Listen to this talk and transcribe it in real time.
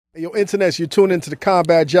Yo, internets, you tune into the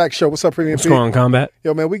Combat Jack Show. What's up, Premium? What's going on, Combat?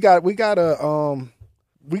 Yo, man, we got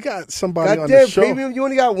somebody on the show. Premium, you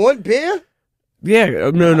only got one beer?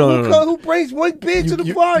 Yeah, no. Who brings one beer to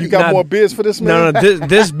the party? You got more beers for this, man? No,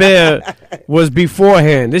 this beer was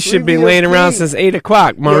beforehand. This should be laying around since 8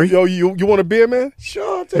 o'clock, Murray. Yo, you want a beer, man?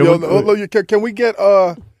 Sure. Can we get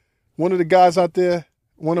one of the guys out there,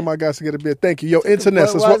 one of my guys to get a beer? Thank you. Yo,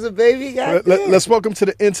 internets. Let's welcome to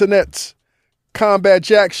the internet's Combat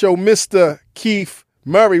Jack Show, Mr. Keith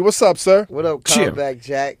Murray. What's up, sir? What up, Combat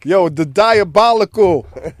Jack? Yo, the diabolical.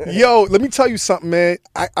 Yo, let me tell you something, man.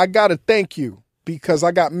 I got to thank you because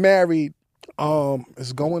I got married,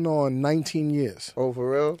 it's going on 19 years. Oh,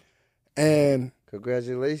 for real? And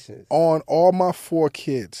congratulations. On all my 4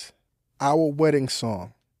 kids, our wedding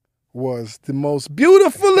song was the most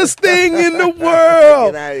beautifulest thing in the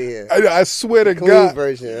world. Get out of here. I swear to Clean God.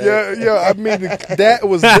 Version, right? Yeah. I mean, that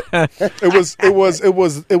was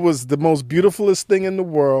it was the most beautifulest thing in the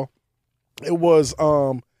world. It was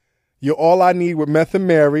You're All I Need with Meth and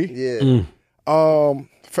Mary. Yeah.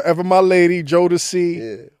 Forever My Lady, Jodeci.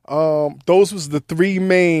 Yeah. Those was the 3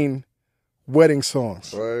 main wedding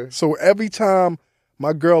songs. Word. So every time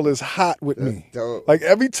my girl is hot with me. Dope. Like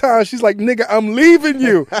every time she's like, nigga, I'm leaving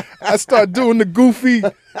you. I start doing the goofy,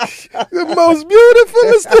 the most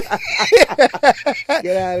beautifulest thing.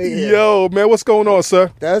 Get out of here. Yo, man, what's going on,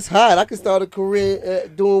 sir? That's hot. I could start a career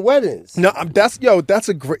doing weddings. No, that's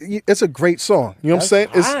a great song. You know what I'm saying?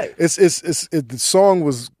 Hot. The song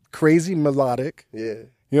was crazy melodic. Yeah.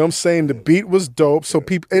 You know what I'm saying? The beat was dope. So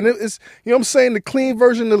people, and it's, you know what I'm saying? The clean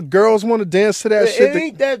version, the girls want to dance to that shit. It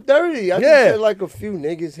ain't that dirty. I just said like a few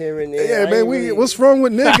niggas here and there. Yeah, man, what's wrong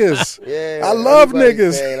with niggas? Yeah. I love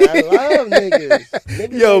niggas. I love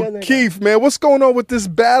niggas. Yo, Keith, man, what's going on with this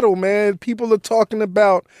battle, man? People are talking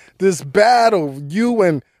about this battle. You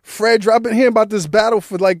and Fredro, I've been hearing about this battle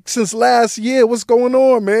for since last year. What's going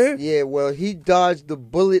on, man? Yeah, well, he dodged the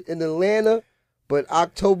bullet in Atlanta, but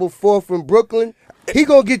October 4th in Brooklyn, he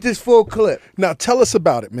gonna get this full clip. Now, tell us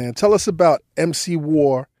about it, man. Tell us about MC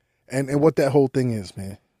War and what that whole thing is,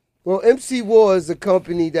 man. Well, MC War is a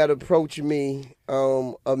company that approached me.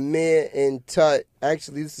 Amir and Tut.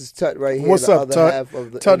 Actually, this is Tut right here. What's the up, other Tut? half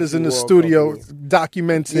of the Tut MC is in the War studio company.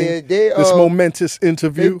 documenting this momentous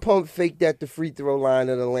interview. They pump faked at the free throw line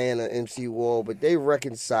in Atlanta, MC War, but they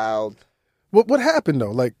reconciled. What happened,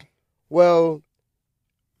 though? Well,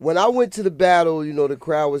 when I went to the battle, the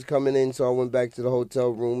crowd was coming in, so I went back to the hotel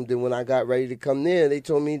room. Then when I got ready to come there, they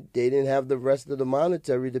told me they didn't have the rest of the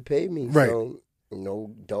monetary to pay me. Right. So, no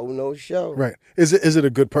dough, no show. Right. Is it a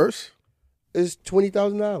good purse? It's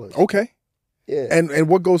 $20,000. Okay. Yeah. And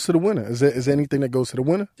what goes to the winner? Is there anything that goes to the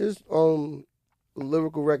winner? Just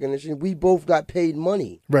lyrical recognition. We both got paid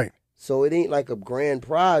money. Right. So it ain't like a grand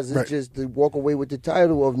prize. It's just to walk away with the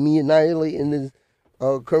title of me annihilating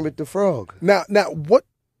the Kermit the Frog. Now what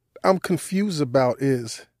I'm confused about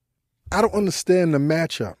is I don't understand the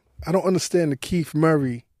matchup. I don't understand the Keith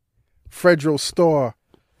Murray, Fredro Starr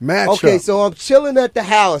matchup. Okay, so I'm chilling at the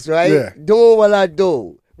house, right? Yeah. Doing what I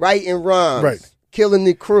do, writing rhymes, right. Killing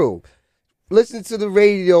the crew. Listen to the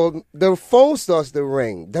radio, the phone starts to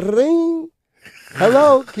ring. Ring.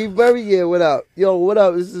 Hello, Keith Murray, yeah, what up? Yo, what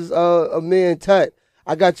up? This is Amir and Tut.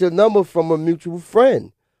 I got your number from a mutual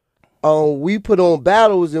friend. We put on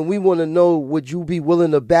battles, and we want to know, would you be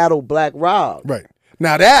willing to battle Black Rob? Right.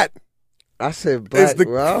 Now that I said Black is the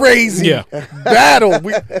Rob? crazy battle.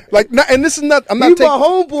 And this is not. I'm not taking my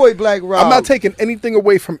homeboy Black Rob. I'm not taking anything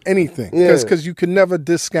away from anything Yeah. because you can never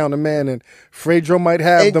discount a man, and Fredro might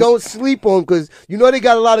have. And don't sleep on him because they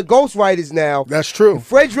got a lot of ghostwriters now. That's true.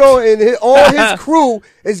 Fredro and all his crew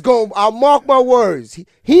is going. I'll mark my words.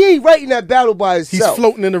 He ain't writing that battle by himself. He's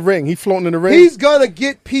floating in the ring. He's gonna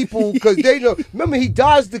get people because they know. Remember, he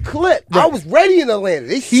dodged the clip. Right. I was ready in Atlanta.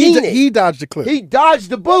 They seen it. He dodged the clip. He dodged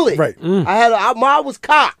the bullet. Right. I was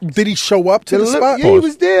cocked. Did he show up to the spot? Yeah, he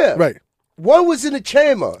was there. Right. One was in the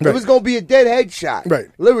chamber. Right. It was gonna be a dead headshot. Right.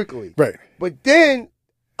 Lyrically. Right. But then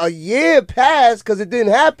a year passed because it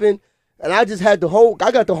didn't happen. And I just had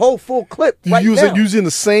I got the whole full clip right now. Using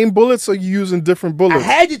the same bullets or you using different bullets? I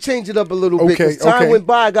had to change it up a little bit because time went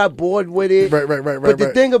by. I got bored with it. Right. But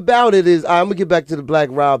the thing about it is, I'm going to get back to the Black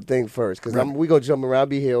Rob thing first because we're going to jump around. I'll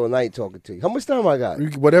be here all night talking to you. How much time I got?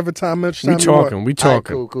 Whatever time, much time we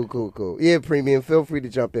talking. Right, cool. Yeah, Premium, feel free to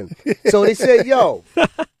jump in. So they said, yo,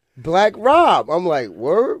 Black Rob. I'm like,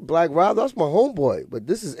 word? Black Rob? That's my homeboy. But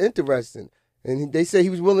this is interesting. And they said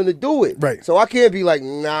he was willing to do it. Right. So I can't be like,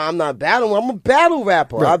 nah, I'm not battling. I'm a battle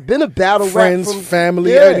rapper. Right. I've been a battle rapper. Friends,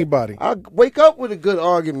 family, anybody. I wake up with a good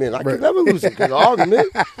argument. I can never lose a good argument.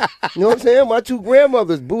 You know what I'm saying? My two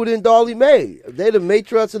grandmothers, Buddha and Dolly Mae, they're the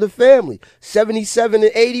matriarchs of the family. 77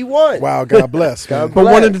 and 81. Wow, God bless. But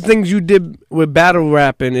one of the things you did with battle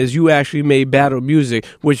rapping is you actually made battle music,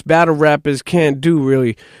 which battle rappers can't do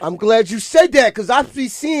really. I'm glad you said that because I've been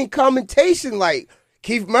seeing commentation like,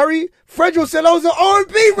 Keith Murray, Fredro said I was an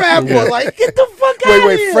R&B rapper. Yeah. Like, get the fuck out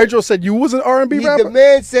of here. Wait, Fredro said you was an R&B rapper? The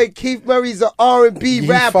man said Keith Murray's an R&B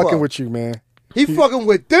rapper. He fucking with you, man. He fucking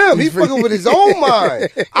with them. He fucking with his own mind.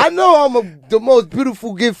 I know I'm the most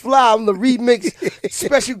beautiful Get Fly. I'm the remix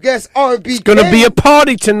special guest R&B. It's gonna be a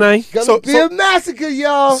party tonight. Gonna be a massacre,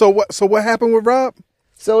 y'all. So what happened with Rob?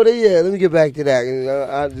 So let me get back to that.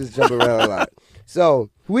 I'll just jump around a lot. So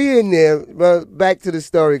we in there, but back to the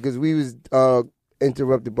story because we was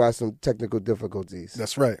interrupted by some technical difficulties.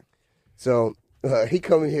 That's right. So he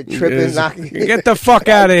coming here tripping, knocking. Get the fuck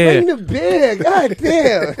out of here. Bring the beer. God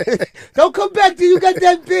damn. Don't come back till you got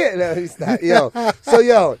that beer. No, he's not.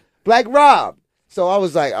 So, Black Rob. So I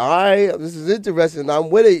was like, all right, this is interesting.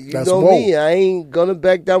 I'm with it. You know me. I ain't going to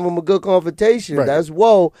back down from a good confrontation. Right. That's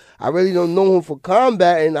whoa. I really don't know him for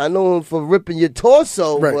combat, and I know him for ripping your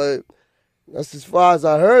torso. Right. But that's as far as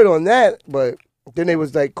I heard on that. But then they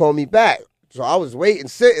was like, call me back. So I was waiting,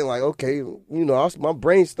 sitting like, okay, my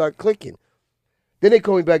brain started clicking. Then they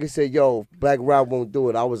called me back and said, yo, Black Rob won't do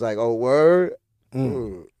it. I was like, oh, word?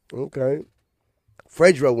 Okay.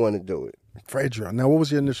 Fredro wanted to do it. Fredro. Now, what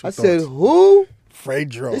was your initial thoughts? I said, who?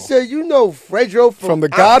 Fredro. They said, Fredro from The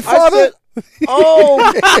Godfather?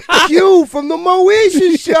 I said, Q from the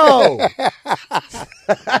Moesha Show.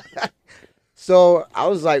 So I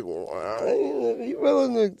was like, you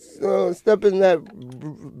willing to step in that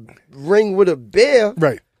ring with a bear?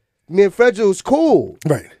 Right. Me and Fredro was cool.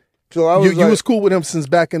 Right. So I was you was cool with him since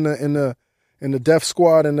back in the Def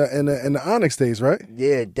Squad and the Onyx days, right?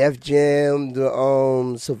 Yeah, Def Jam,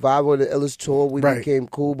 the Survival of the Illest Tour, we became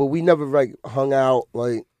cool, but we never hung out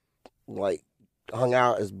like hung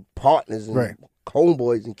out as partners and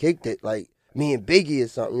homeboys and kicked it like me and Biggie or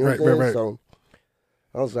something. You know what I'm saying? Right. So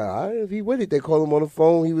I was like, all right, if he with it, they called him on the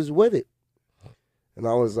phone, he was with it. And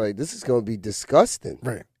I was like, this is gonna be disgusting.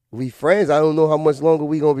 Right. We friends. I don't know how much longer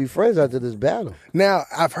we gonna be friends after this battle. Now,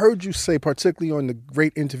 I've heard you say, particularly on the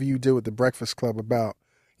great interview you did with the Breakfast Club about,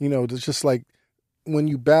 it's just like when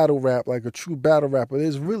you battle rap, like a true battle rapper,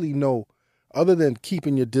 there's really no, other than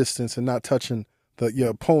keeping your distance and not touching your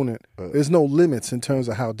opponent, there's no limits in terms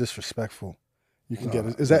of how disrespectful you can get.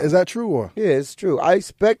 Is that true? Or? Yeah, it's true. I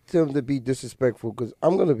expect him to be disrespectful because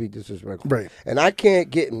I'm going to be disrespectful. Right. And I can't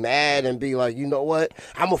get mad and be like, you know what?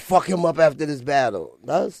 I'm going to fuck him up after this battle.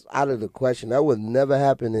 That's out of the question. That would never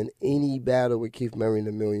happen in any battle with Keith Murray in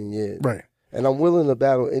a million years. Right. And I'm willing to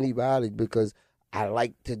battle anybody because I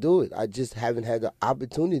like to do it. I just haven't had the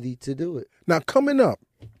opportunity to do it. Now, coming up,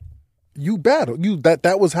 you battled.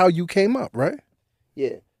 That was how you came up, right?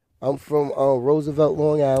 Yeah. I'm from Roosevelt,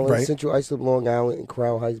 Long Island, Central Islip, Long Island, and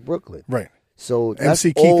Crown Heights, Brooklyn. Right. So that's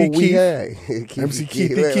MC all Keithy we Keith. had. MC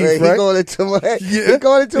Keithy Keith, right? He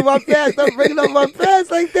going into my past. I'm bringing up my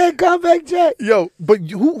past like that. Comeback Jack. Yo, but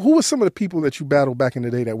who were some of the people that you battled back in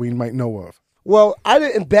the day that we might know of? Well, I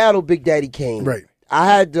didn't battle Big Daddy Kane. Right. I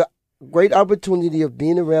had the great opportunity of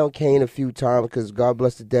being around Kane a few times because God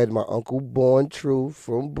bless the dead, my uncle Born True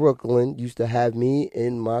from Brooklyn used to have me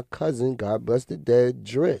and my cousin, God bless the dead,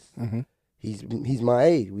 Driss. Mm-hmm. He's my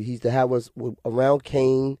age. He used to have us around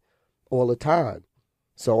Kane all the time.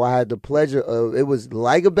 So I had the pleasure of, it was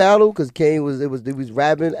like a battle because Kane was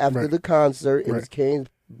rapping after the concert. It was Kane's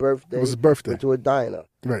birthday. It was his birthday. Went to a diner.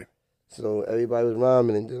 Right. So everybody was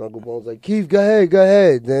rhyming and then Uncle Born was like, Keith, go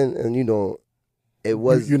ahead. Then, and it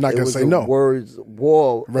was, you're not going to say no. Words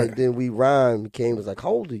war. Right. And then we rhymed. Kane was like, how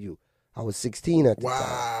old are you? I was 16 at the time.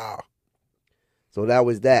 Wow. So that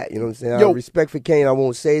was that. You know what I'm saying? Yo, respect for Kane, I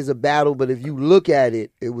won't say it's a battle, but if you look at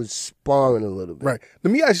it, it was sparring a little bit. Right.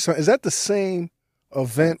 Let me ask you something. Is that the same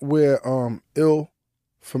event where Ill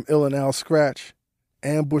from Ill and Al Scratch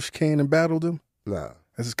ambushed Kane and battled him? Nah.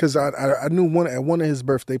 It's because I knew at one of his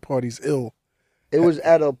birthday parties, Ill. It was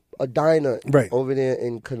at a diner right. over there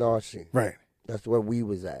in Canarsie. Right. That's where we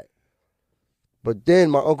was at. But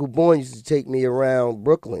then my Uncle Born used to take me around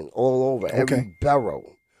Brooklyn, all over, every borough.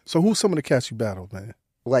 So who's some of the cats you battled, man?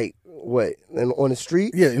 Like what? And on the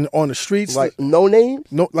street? Yeah, on the streets. Like no names?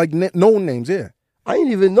 No, like no names. Yeah. I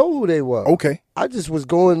didn't even know who they were. Okay. I just was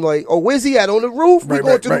going like, oh, where's he at? On the roof? We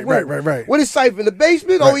going to the roof. Right. What is Cypher in the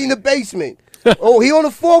basement? Oh, he in the basement. Oh, he on the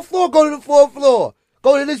 4th floor? Go to the 4th floor.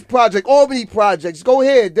 Go to this project, Albany projects. Go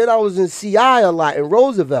ahead. Then I was in CI a lot in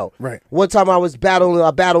Roosevelt. Right. One time I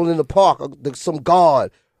battled in the park. Some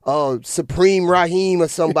guard, Supreme Raheem or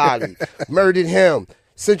somebody, murdered him.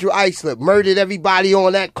 Central Islip murdered everybody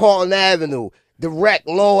on that Carlton Avenue. Direct,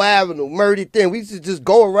 Low Avenue, murdered them. We used to just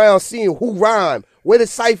go around seeing who rhymed, where the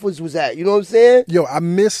ciphers was at. You know what I'm saying? Yo, I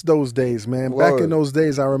miss those days, man. Word. Back in those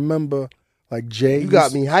days, I remember, like, Jay. You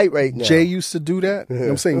got me hyped right now. Jay used to do that. You know what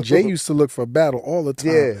I'm saying? Jay used to look for a battle all the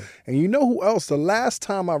time. Yeah. And you know who else? The last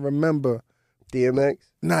time I remember, DMX?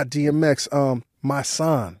 not DMX, my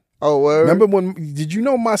son. Oh, word? Remember when, did you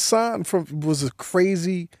know my son was a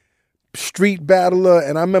crazy street battler?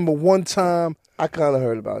 And I remember one time, I kind of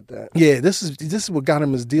heard about that. yeah, this is what got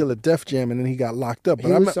him his deal at Def Jam, and then he got locked up. He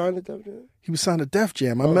was signed to Def Jam? He was signed to Def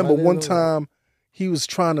Jam. I remember one time he was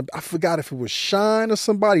trying to, I forgot if it was Shine or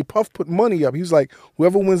somebody. Puff put money up. He was like,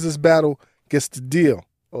 whoever wins this battle gets the deal.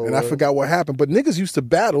 And I forgot what happened. But niggas used to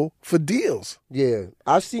battle for deals. Yeah.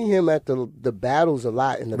 I've seen him at the battles a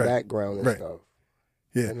lot in the background and stuff.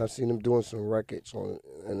 Yeah. And I've seen him doing some records on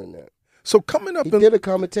the internet. So coming up, he did a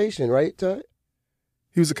commentation, right, Tut?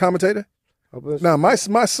 He was a commentator? Now, my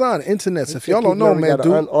son, internets, if y'all don't know, man, got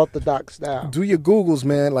an unorthodox style. Do your Googles,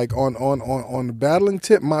 man. Like on the battling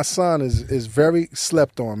tip, my son is very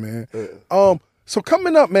slept on, man. So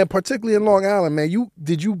coming up, man, particularly in Long Island, man,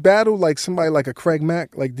 did you battle like somebody like a Craig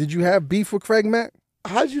Mack? Like, did you have beef with Craig Mack?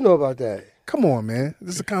 How'd you know about that? Come on, man.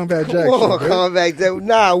 This is a Combat Jack show. Come on, Combat Jack.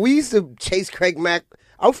 Nah, we used to chase Craig Mack.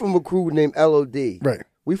 I'm from a crew named LOD. Right.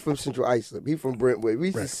 We from Central Islip. He from Brentwood. We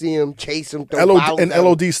used to see him, chase him. LOD, and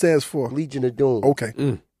LOD stands for? Legion of Doom.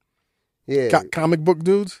 Okay. Yeah. Comic book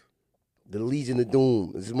dudes? The Legion of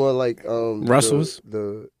Doom. It's more like wrestlers?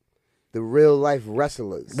 The real life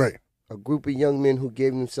wrestlers. Right. A group of young men who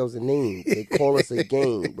gave themselves a name. They call us a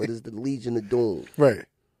gang, but it's the Legion of Doom. Right.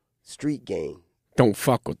 Street gang. Don't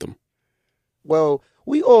fuck with them. Well,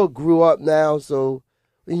 we all grew up now, so,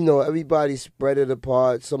 you know, everybody spread it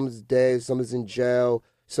apart. Some is dead, some is in jail,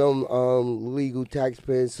 some legal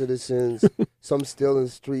taxpaying citizens, some still in the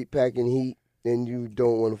street packing heat, and you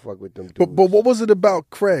don't want to fuck with them dudes. But what was it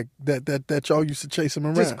about Craig that y'all used to chase him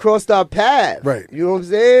around? Just crossed our path. Right. You know what I'm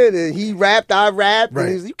saying? And he rapped, I rapped. Right. And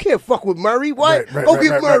he was, you can't fuck with Murray. What? Right, Go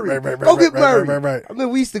get Murray. Go get Murray. Right. I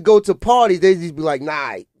mean, we used to go to parties. They'd just be like,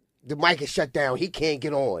 nah, the mic is shut down. He can't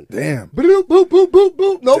get on. Damn. Boop, boop, boop, boop,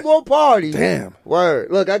 boop. No more parties. Damn.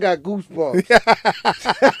 Word. Look, I got goosebumps.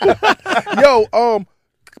 Yo,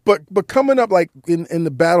 but coming up like in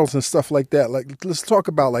the battles and stuff like that, like let's talk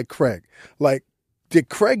about like Craig. Like, did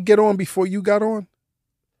Craig get on before you got on?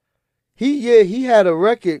 He had a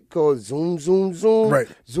record called Zoom Zoom Zoom. Right.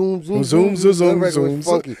 Zoom Zoom Zoom Zoom Zoom. That record was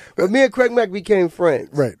funky. But me and Craig Mack became friends.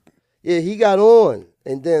 Right. Yeah, he got on,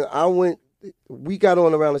 and then we got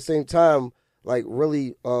on around the same time, like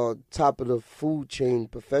really top of the food chain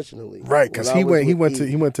professionally. Right, because he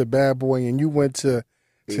went to Bad Boy, and you went to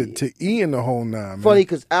E in the whole nine. Man. Funny,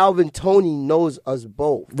 because Alvin Toney knows us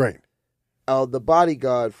both. Right. The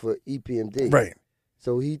bodyguard for EPMD. Right.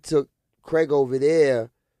 So he took Craig over there,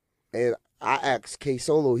 and I asked K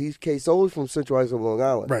Solo. K Solo's from Central Islip, Long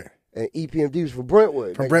Island. Right. And EPMD was from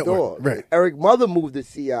Brentwood. From Brentwood. Door. Right. And Eric Mother moved to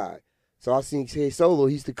CI. So I seen K Solo.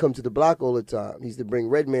 He used to come to the block all the time. He used to bring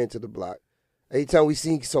Redman to the block. Anytime we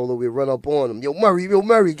seen Solo, we'd run up on him. Yo, Murray,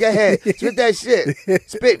 go ahead. Spit that shit.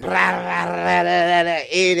 Spit.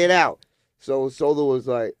 Air it out. So Solo was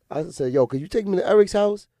like, I said, yo, could you take me to Eric's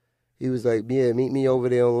house? He was like, yeah, meet me over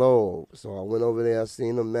there on Lowell. So I went over there, I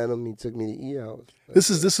seen him, met him, he took me to E House. This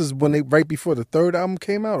is when right before the third album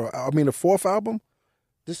came out, or the fourth album?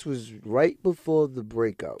 This was right before the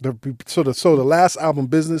breakup. So the last album,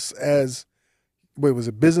 Business as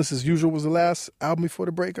Usual was the last album before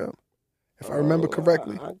the breakup? If I remember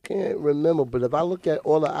correctly. I can't remember, but if I look at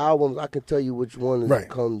all the albums, I can tell you which one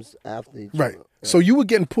comes after each other. Right. So you were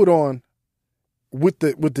getting put on with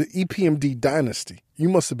the EPMD dynasty. You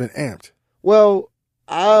must have been amped. Well,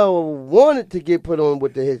 I wanted to get put on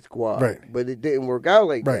with the Hit Squad, right, but it didn't work out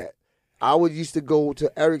like that. I used to go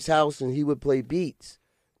to Eric's house and he would play beats,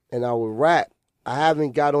 and I would rap. I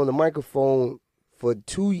haven't got on the microphone for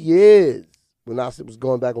 2 years when I was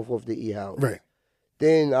going back and forth to E House. Right.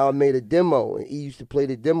 Then I made a demo, and he used to play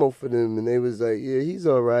the demo for them, and they was like, "Yeah, he's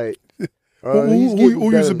all right." Who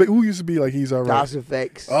used to be like he's all right? DOS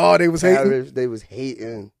Effects. Oh, they was hating. They was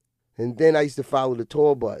hating, and then I used to follow the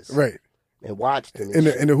tour bus, right, and watch them in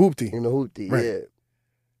the hoopty. In the hoopty, right. Yeah.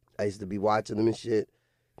 I used to be watching them and shit.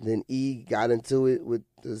 Then E got into it with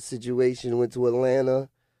the situation. Went to Atlanta.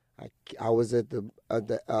 I was at the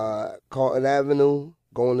Carlton Avenue,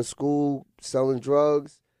 going to school, selling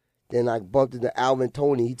drugs. Then I bumped into Alvin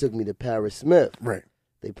Toney. He took me to Paris Smith. Right.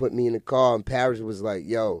 They put me in the car, and Parrish was like,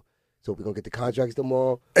 "Yo, so we're gonna get the contracts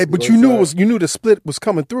tomorrow." Hey, but you knew the split was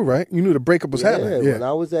coming through, right? You knew the breakup was happening. Yeah. When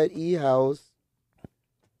I was at E House,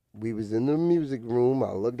 we was in the music room.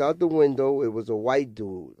 I looked out the window. It was a white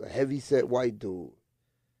dude, a heavy-set white dude.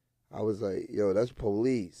 I was like, "Yo, that's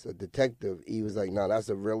police, a detective." He was like, "No, that's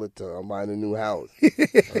a realtor. I'm buying a new house." I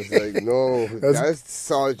was like, "No, that's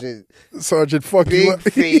Sergeant Big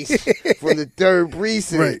Face from the 3rd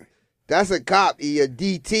Precinct. Right. That's a cop. He a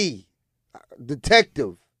DT,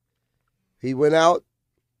 detective." He went out.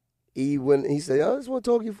 He said, "I just want to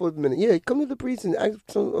talk to you for a minute." "Yeah, come to the precinct,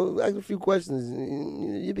 ask a few questions,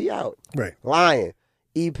 and you'll be out." Right. Lying.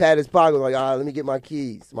 He pat his pocket, like, "All right, let me get my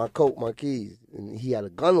keys, my coat, my keys." And he had a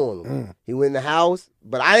gun on him. He went in the house,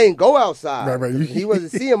 but I didn't go outside. Right. He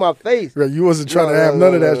wasn't seeing my face. Right, you wasn't trying to have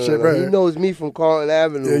none of that shit, right? He knows me from Carlton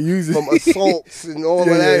Avenue, from assaults and all of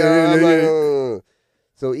that.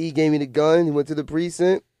 So he gave me the gun. He went to the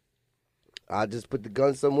precinct. I just put the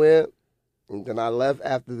gun somewhere. And then I left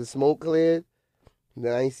after the smoke cleared. And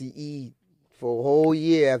then I ain't see E for a whole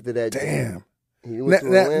year after that. Damn.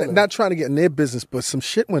 Not trying to get in their business, but some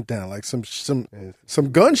shit went down. Like some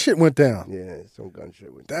gun shit went down. Yeah, some gun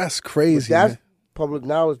shit went down. That's crazy. But that's public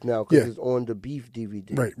knowledge now because it's on the Beef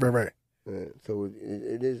DVD. Right. Yeah, so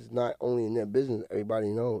it is not only in their business, everybody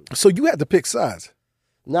knows. So you had to pick sides.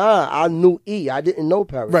 Nah, I knew E. I didn't know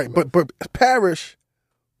Parrish. Right, but Parrish,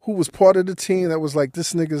 who was part of the team that was like,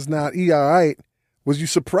 this nigga's not E all right, was you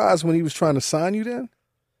surprised when he was trying to sign you then?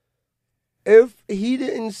 If he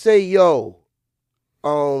didn't say, "Yo,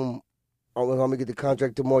 I'm gonna get the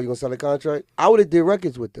contract tomorrow, you gonna sign the contract," I would have did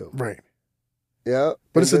records with them. Right. Yeah.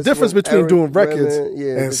 But it's a difference between doing records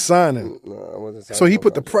and signing. No, I wasn't signing. So he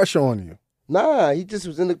put the pressure on you. Nah, he just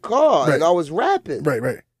was in the car and I was rapping.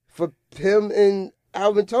 Right. For him and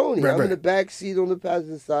Alvin Tony. I'm in the back seat on the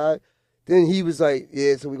passenger side. Then he was like,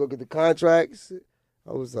 "Yeah, so we gonna get the contracts."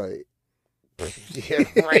 I was like, "Yeah,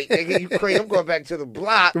 right, nigga, you crazy. I'm going back to the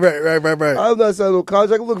block." Right. I'm not signing no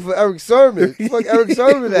contract. I'm looking for Eric Sermon. Fuck Eric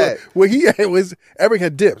Sermon at? Well, Eric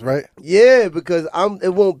had dipped, right? Yeah, because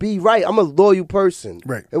it won't be right. I'm a loyal person.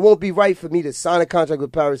 Right. It won't be right for me to sign a contract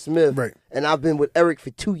with Parrish Smith. Right. And I've been with Eric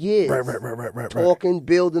for 2 years. Right. Talking,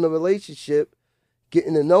 building a relationship,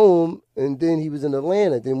 getting to know him, and then he was in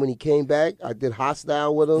Atlanta. Then when he came back, I did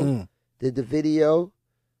Hostile with him, did the video,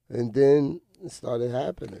 and then it started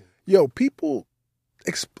happening. Yo, people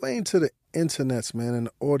explain to the internets, man, and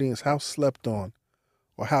the audience how slept on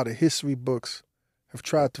or how the history books have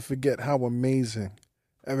tried to forget how amazing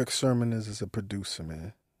Eric Sermon is as a producer,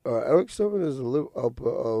 man. Eric Sermon is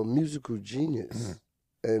a musical genius.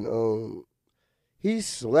 And he's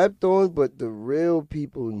slept on, but the real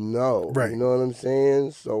people know. Right. You know what I'm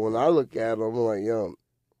saying? So when I look at him, I'm like, yo,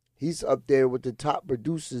 he's up there with the top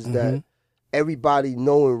producers that everybody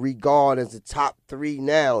know and regard as the top 3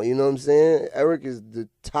 now. You know what I'm saying? Eric is the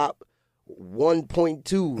top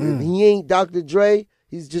 1.2. If he ain't Dr. Dre,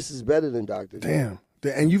 he's just as better than Dr. Dre. Damn.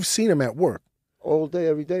 And you've seen him at work. All day,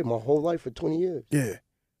 every day, my whole life for 20 years. Yeah.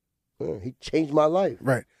 He changed my life.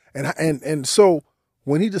 Right. And so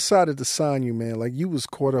when he decided to sign you, man, like you was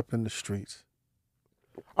caught up in the streets.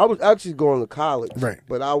 I was actually going to college. Right.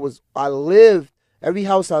 But every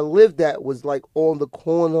house I lived at was like on the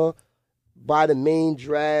corner by the main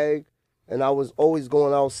drag, and I was always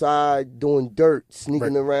going outside doing dirt,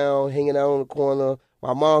 sneaking around, hanging out on the corner.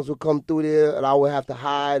 My moms would come through there, and I would have to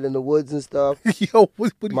hide in the woods and stuff. Yo,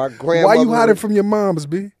 my grandmother, why you hiding from your moms,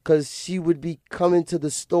 B? Because she would be coming to the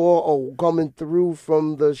store or coming through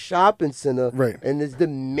from the shopping center, and it's the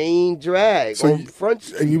main drag on Front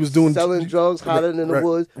Street. And you was doing selling drugs, hiding in the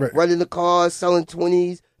woods, running the cars, selling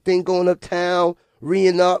 20s, then going uptown,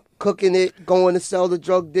 reeing up, cooking it, going to sell the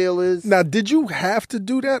drug dealers. Now, did you have to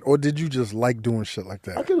do that, or did you just like doing shit like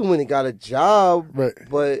that? I could have went and got a job,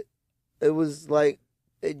 but it was like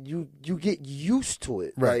you get used to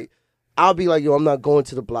it. Right. Like, I'll be like, yo, I'm not going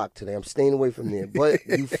to the block today. I'm staying away from there. But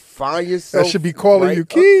you find yourself that should be calling you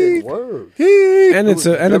Keith. Keith. And it's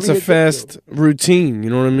a fast routine.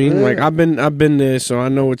 You know what I mean? Yeah. Like I've been there, so I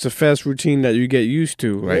know it's a fast routine that you get used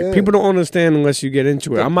to. Like people don't understand unless you get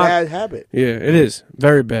into it. It's a bad habit. Yeah, it is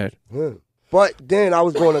very bad. Yeah. But then I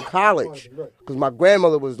was going to college because my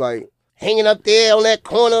grandmother was like hanging up there on that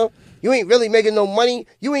corner. You ain't really making no money.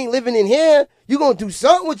 You ain't living in here. You gonna do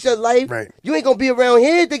something with your life. Right. You ain't gonna be around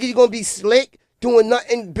here thinking you're gonna be slick, doing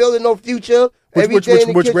nothing, building no future.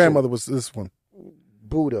 Which grandmother was this one?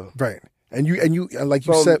 Buddha. Right. And you like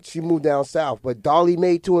you said, she moved down south, but Dolly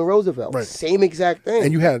Maid too in Roosevelt. Right. Same exact thing.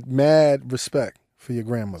 And you had mad respect for your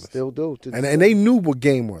grandmother. Still do. And they knew what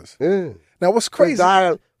game was. Yeah. Now what's crazy? I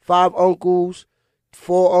had 5 uncles,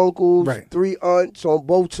 4 uncles, right. 3 aunts on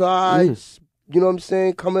both sides. You know what I'm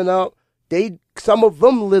saying? Coming up, some of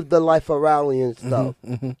them lived the life of rally and stuff.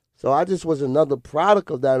 So I just was another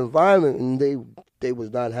product of that environment, and they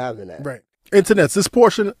was not having that. Right. Internets, this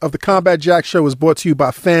portion of the Combat Jack Show is brought to you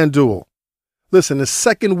by FanDuel. Listen, the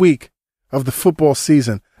second week of the football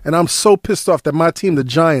season, and I'm so pissed off that my team, the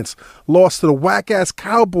Giants, lost to the whack-ass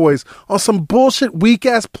Cowboys on some bullshit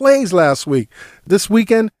weak-ass plays last week. This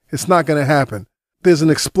weekend, it's not going to happen. There's an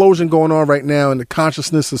explosion going on right now in the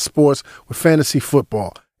consciousness of sports with fantasy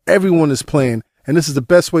football. Everyone is playing, and this is the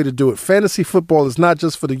best way to do it. Fantasy football is not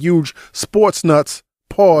just for the huge sports nuts.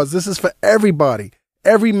 Pause. This is for everybody.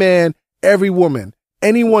 Every man, every woman.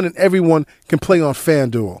 Anyone and everyone can play on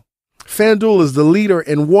FanDuel. FanDuel is the leader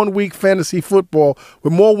in 1 week fantasy football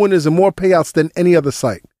with more winners and more payouts than any other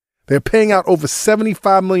site. They're paying out over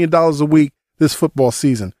 $75 million a week this football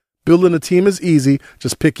season. Building a team is easy.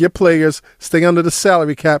 Just pick your players, stay under the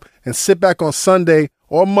salary cap, and sit back on Sunday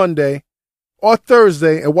or Monday or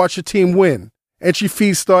Thursday and watch your team win. Entry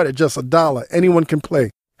fees start at just $1. Anyone can play.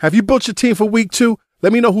 Have you built your team for week 2?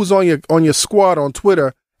 Let me know who's on your squad on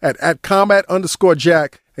Twitter at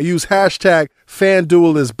combat_Jack and use hashtag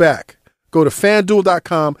FanDuelIsBack. Go to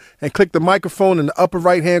FanDuel.com and click the microphone in the upper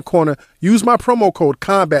right-hand corner. Use my promo code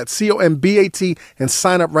COMBAT, COMBAT, and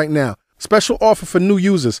sign up right now. Special offer for new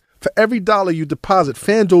users. For every $1 you deposit,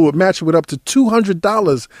 FanDuel will match you with up to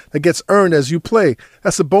 $200 that gets earned as you play.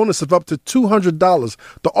 That's a bonus of up to $200.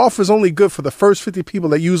 The offer is only good for the first 50 people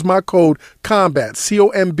that use my code COMBAT,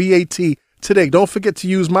 COMBAT, today. Don't forget to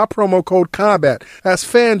use my promo code COMBAT. That's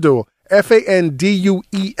FanDuel,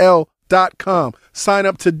 FanDuel.com. Sign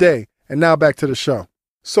up today. And now back to the show.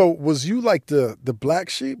 So was you like the black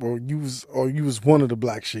sheep, or you was one of the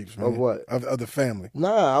black sheep, man? Of what? Of the family?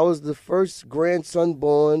 Nah, I was the first grandson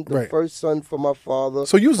born, the first son for my father.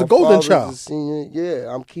 So you was the golden child. A senior.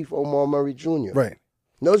 Yeah, I'm Keith Omar Murray Jr. Right.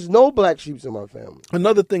 There's no black sheeps in my family.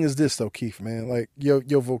 Another thing is this though, Keith, man. Like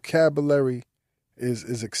your vocabulary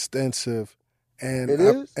is extensive. And it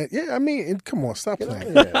is? Yeah, I mean, come on, stop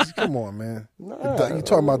playing. Come on, man. Nah, you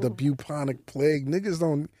talking about the bubonic plague? Niggas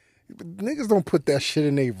don't put that shit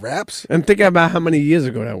in their raps. And think about how many years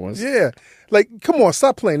ago that was. Yeah, like come on,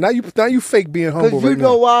 stop playing. Now you fake being humble. Because you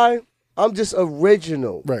know why? I'm just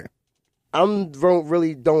original. Right.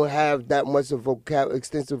 Don't have that much of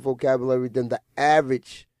extensive vocabulary than the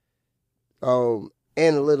average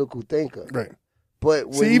analytical thinker. Right.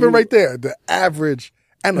 But see, even right there, the average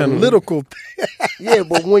analytical. Yeah,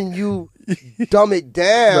 but when you dumb it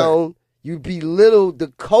down, you belittle the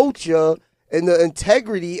culture and the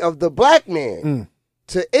integrity of the black man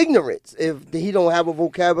to ignorance. If he don't have a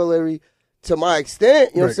vocabulary to my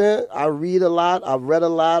extent, you know what I'm saying? I read a lot, I've read a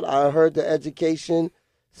lot, I heard the education.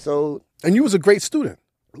 So and you was a great student.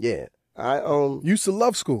 Yeah. I used to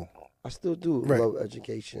love school. I still do love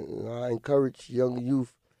education. And I encourage young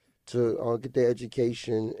youth to get their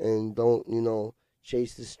education and don't,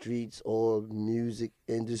 chase the streets or music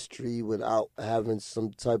industry without having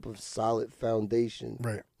some type of solid foundation.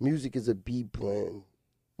 Right. Music is a B plan.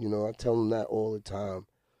 I tell them that all the time.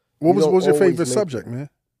 What was your favorite subject,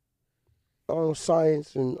 man?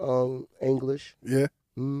 Science and English. Yeah.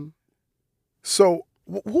 Mm-hmm. So,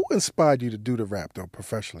 who inspired you to do the rap though,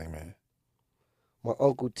 professionally, man? My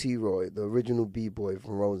uncle T-Roy, the original B-boy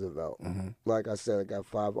from Roosevelt. Mm-hmm. Like I said, I got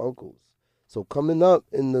 5 uncles. So coming up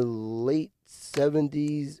in the late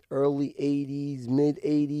 70s, early 80s, mid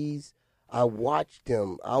 80s, I watched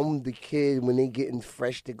them. I'm the kid when they getting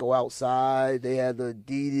fresh to go outside. They had the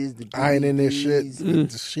Adidas, the ironing their shit, and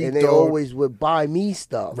they always would buy me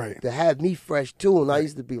stuff to have me fresh too. And I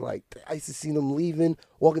used to be like, I used to see them leaving,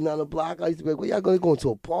 walking down the block. I used to be like, well, y'all going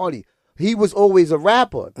to a party. He was always a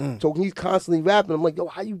rapper, so he's constantly rapping. I'm like, yo,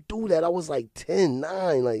 how you do that? I was like 10,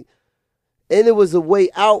 9, like. And it was a way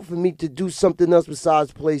out for me to do something else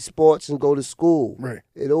besides play sports and go to school. Right.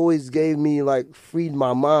 It always gave me, freed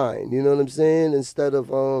my mind. You know what I'm saying? Instead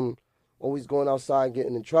of always going outside and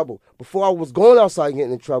getting in trouble. Before I was going outside and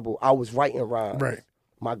getting in trouble, I was writing rhymes. Right.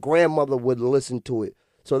 My grandmother would listen to it.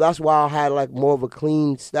 So that's why I had, more of a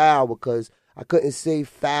clean style, because I couldn't say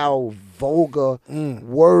foul, vulgar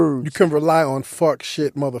words. You couldn't rely on fuck,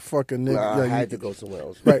 shit, motherfucker, nigga. Nah, I had to go somewhere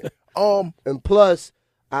else. Right. And plus,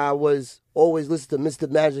 I was always listening to Mr.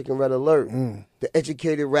 Magic and Red Alert, the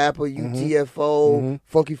educated rapper, UTFO,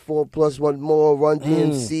 Funky 4 Plus One More, Run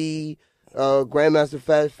DMC, Grandmaster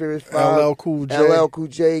Fast Furious 5, LL Cool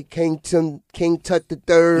J, King Tut the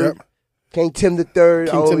Third. Yep. King Tim the Third.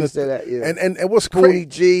 I always say that. Yeah. And what's crazy?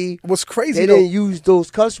 G. What's crazy? They didn't use those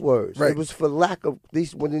cuss words. Right. It was for lack of. At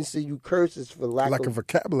least when they say you curse, it's for lack of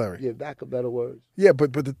vocabulary. Yeah, lack of better words. Yeah,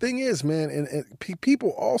 but the thing is, man, and people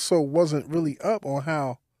also wasn't really up on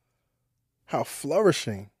how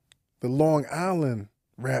flourishing the Long Island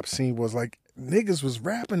rap scene was. Like, niggas was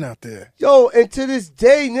rapping out there. Yo, and to this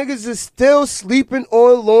day, niggas is still sleeping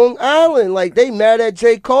on Long Island. Like, they mad at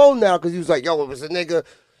J. Cole now because he was like, yo, it was a nigga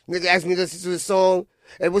asked me to listen to the song.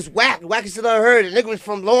 It was wackest shit I heard. The nigga was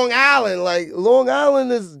from Long Island. Like, Long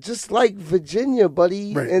Island is just like Virginia,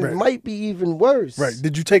 buddy. Right, and right. Might be even worse. Right.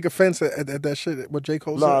 Did you take offense at that shit, what J.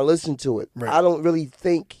 Cole said? Nah, listen to it. Right. I don't really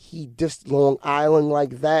think he dissed Long Island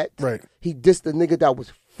like that. Right. He dissed the nigga that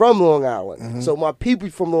was from Long Island. Mm-hmm. So my people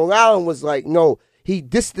from Long Island was like, no, he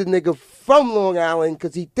dissed the nigga from Long Island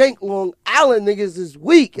because he think Long Island niggas is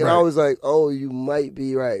weak. And I Right. was like, oh, you might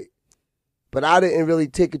be right. But I didn't really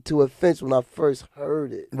take it to offense when I first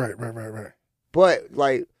heard it. Right. But,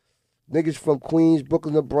 like, niggas from Queens,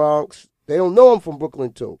 Brooklyn, the Bronx, they don't know I'm from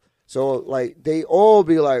Brooklyn, too. So, like, they all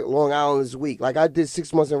be like, Long Island is weak. Like, I did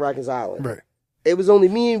 6 months in Rikers Island. Right. It was only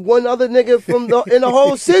me and one other nigga from in the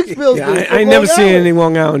whole six bills. Yeah, I ain't never seen any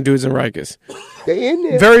Long Island dudes in Rikers. They in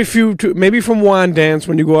there. Very few, maybe from Wyandanch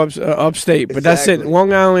when you go upstate, but that's it.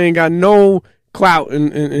 Long Island ain't got no clout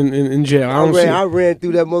in jail. I ran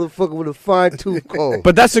through that motherfucker with a fine tooth comb.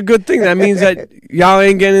 But that's a good thing. That means that y'all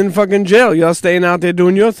ain't getting in fucking jail. Y'all staying out there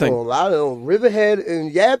doing your thing. A lot of them. Riverhead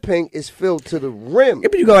and Yaphank is filled to the rim. Yeah,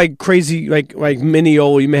 but you got like crazy, like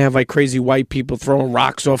Mineola. You may have like crazy white people throwing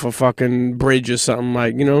rocks off a fucking bridge or something.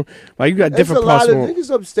 Like, you know, like you got different parts. There's a lot of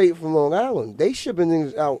niggas upstate from Long Island. They shipping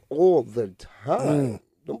niggas out all the time.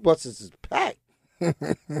 Them buses is packed.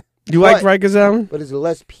 You like Rikers Island? But there's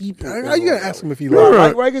less people. How you gonna ask him if he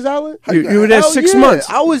like Rikers Island? You were there 6 months.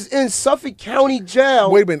 I was in Suffolk County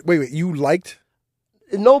Jail. Wait a minute. You liked?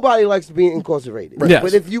 Nobody likes being incarcerated. Right. Yes.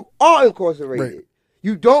 But if you are incarcerated, Right.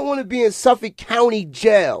 you don't want to be in Suffolk County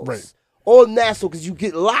jails Right. or Nassau because you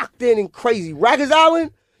get locked in and crazy. Rikers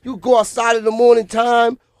Island, you go outside in the morning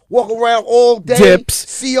time, walk around all day.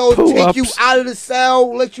 Dips, CO take pull-ups. you out of the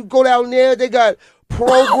cell, let you go down there. They got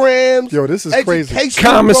programs. Yo, this is crazy.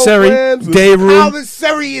 Commissary, programs. day room.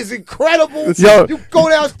 Commissary is incredible. Yo. You go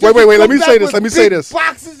downstairs. Wait, you let come me back say this, with let me say big this.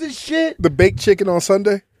 boxes and shit. The baked chicken on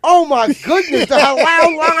Sunday? Oh my goodness, the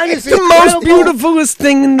halal line is The incredible. most beautifulest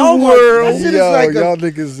thing in the Oh my world. God. Shit is Yo, like y'all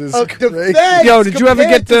niggas is the crazy. feds. Yo, did you ever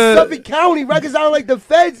compared get to the- Suffolk County? Rikers Island like the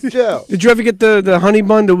feds jail. Did you ever get the honey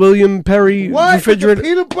bun, the William Perry What? refrigerator? With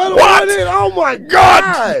the peanut butter What? on it? Oh my Yo,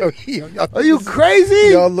 God! y'all Are you niggas-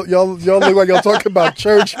 crazy? Y'all look like y'all talking about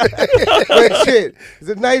church. But shit, it's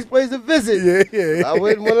a nice place to visit. yeah. I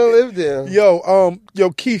wouldn't want to live there.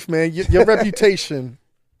 Yo, Keith, man, your reputation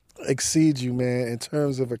exceeds you, man, in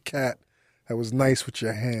terms of a cat that was nice with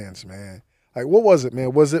your hands, man. Like, what was it,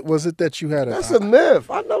 man? Was it that you had a... That's a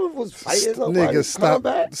myth. I never was fighting nobody.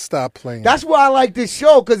 Nigga, stop playing. That's why I like this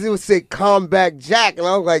show, because it would say Combat Jack, and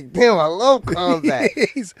I was like, damn, I love Combat.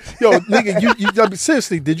 Yo, nigga, you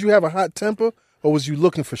seriously, did you have a hot temper? Or was you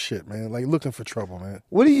looking for shit, man? Like, looking for trouble, man?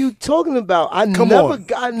 What are you talking about? I Come never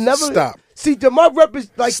on. Stop. See, my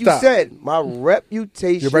like Stop. you said, my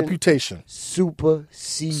reputation. Your reputation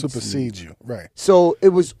supersedes you, right? So it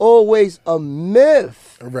was always a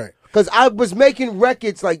myth. Right. Because I was making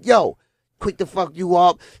records like, yo, quick to fuck you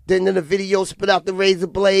up. Then in the video, spit out the razor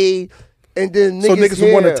blade. And then niggas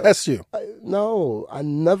would want to test you. No, I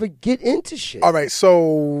never get into shit. All right,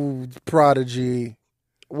 so Prodigy.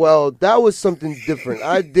 Well, that was something different.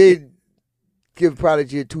 I did give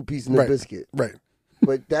Prodigy a 2-piece and a biscuit. Right.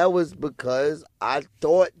 But that was because I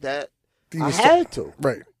thought that I had to.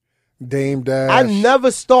 Right. Dame Dash. I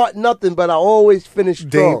never start nothing, but I always finish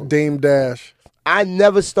strong. Dame Dash. I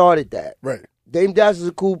never started that. Right. Dame Dash is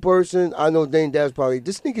a cool person. I know Dame Dash probably.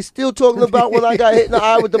 This nigga still talking about when I got hit in the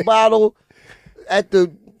eye with the bottle at the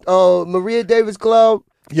Maria Davis Club.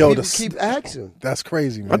 Yo, people keep asking. That's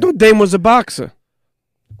crazy, man. I thought Dame was a boxer.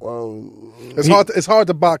 It's hard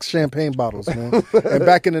to box champagne bottles, man. And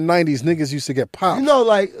back in the 90s, niggas used to get popped. You know,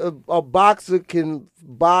 like a boxer can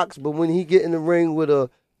box, but when he get in the ring with a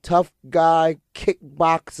tough guy,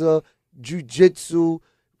 kickboxer, jiu-jitsu,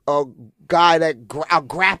 a guy that a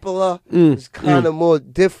grappler, it's kind of more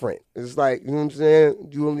different. It's like, you know what I'm saying?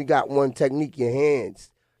 You only got one technique, your hands.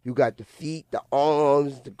 You got the feet, the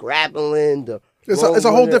arms, the grappling, It's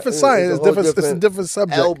a whole different science. It's a different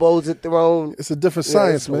subject. Elbows are thrown. It's a different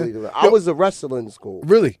science, man. Totally I was a wrestler in school.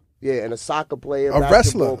 Really? Yeah, and a soccer player. A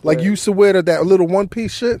wrestler? Player. Like you used to wear that little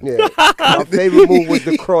one-piece shit? Yeah. My favorite move was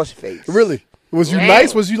the crossface. Really? Was you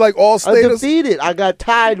nice? Was you like all status? Undefeated. I got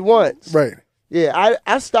tied once. Right. Yeah,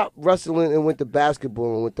 I stopped wrestling and went to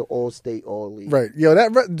basketball and went to All-State, All-League. Right. Yo,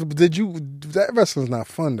 that wrestling's not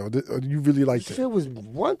fun, though. You really liked it? Shit was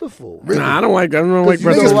wonderful. Really? Nah, I don't like wrestling.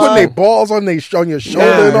 Niggas putting their balls on your shoulder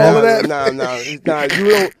and all of that? Nah. You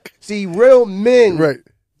don't see real men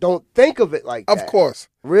don't think of it like that. Of course.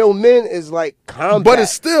 Real men is like combat. But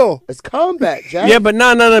it's combat, Jack. Yeah, but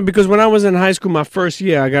no, because when I was in high school, my first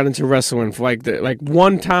year, I got into wrestling for like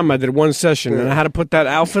one time. I did one session, and I had to put that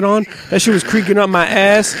outfit on. That shit was creaking up my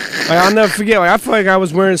ass. Like, I'll never forget. Like, I feel like I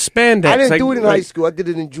was wearing spandex. I didn't do it in high school. I did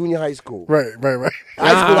it in junior high school. Right.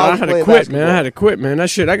 High school, I had to quit, man. I had to quit, man.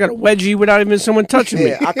 That shit, I got a wedgie without even someone touching me.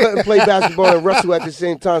 Yeah, I couldn't play basketball and wrestle at the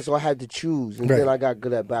same time, so I had to choose, and then I got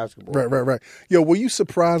good at basketball. Right. Yo, were you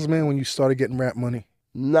surprised, man, when you started getting rap money?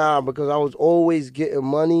 Nah, because I was always getting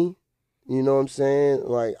money. You know what I'm saying?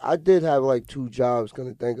 Like, I did have like 2 jobs, come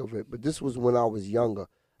to think of it, but this was when I was younger.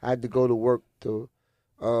 I had to go to work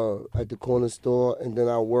at the corner store, and then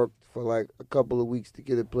I worked for like a couple of weeks to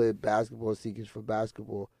get to play basketball seekers for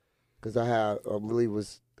basketball, because I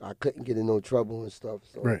couldn't get in no trouble and stuff.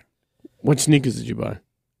 So. Right. What sneakers did you buy?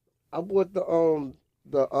 I bought the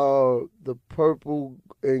purple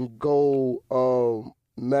and gold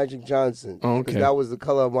Magic Johnson. Oh, okay. That was the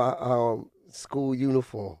color of my school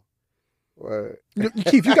uniform. Right.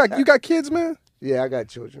 Keith, you got kids, man? Yeah, I got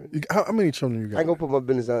children. How many children you got? I ain't gonna put my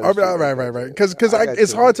business out. All right. Because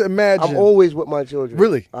it's hard to imagine. I'm always with my children.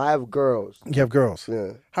 Really? I have girls. You have girls?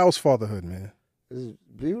 Yeah. How's fatherhood, man? It's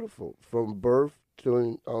beautiful. From birth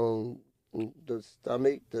to the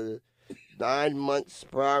stomach, to 9 months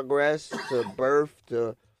progress, to birth,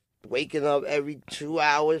 to waking up every 2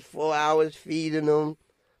 hours, 4 hours, feeding them.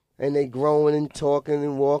 And they growing and talking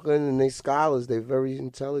and walking, and they scholars. They're very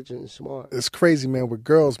intelligent and smart. It's crazy, man. With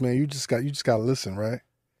girls, man, you just got to listen, right?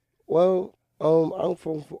 Well, I'm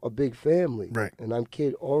from a big family, right? And I'm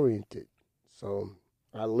kid oriented, so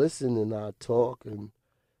I listen and I talk,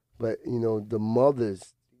 but you know the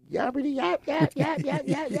mothers, yappity yap.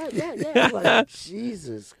 Like,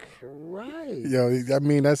 Jesus Christ. Yo, I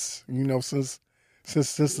mean that's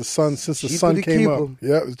since the sun came up.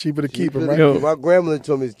 Yeah, it's cheaper to keep them, right? Yo, my grandmother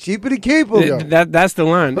told me it's cheaper to keep them. That's the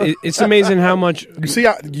line. It's amazing how much... You see,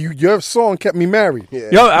 your song kept me married. Yeah.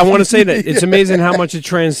 Yo, I want to say that. It's amazing how much it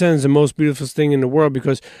transcends the most beautiful thing in the world,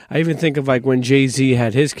 because I even think of like when Jay-Z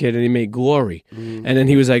had his kid and he made Glory. Mm. And then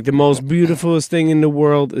he was like, the most beautifulest thing in the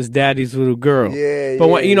world is Daddy's little girl. Yeah,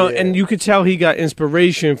 but and you could tell he got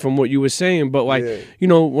inspiration from what you were saying. But like,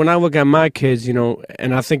 when I look at my kids,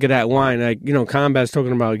 and I think of that line, like, Combat's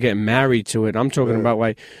talking about getting married to it. I'm talking about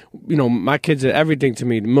like, my kids are everything to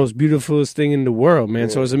me. The most beautifulest thing in the world, man.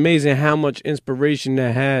 So it's amazing how much inspiration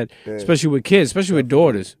they had, especially with kids, especially with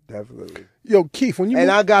daughters. Definitely. Yo, Keith, when you...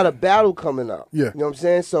 And I got a battle coming up. Yeah. You know what I'm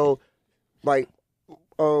saying? So, like,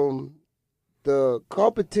 the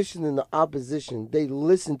competition and the opposition, they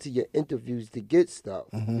listen to your interviews to get stuff.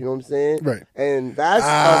 Mm-hmm. You know what I'm saying? Right. And that's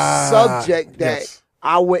a subject that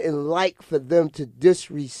I wouldn't like for them to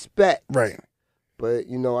disrespect. Right. But,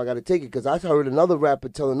 I got to take it because I heard another rapper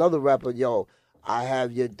tell another rapper, yo, I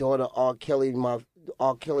have your daughter R. Kelly, your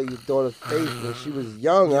daughter Faith, when she was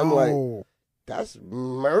young. I'm like, that's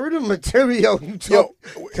murder material. You talk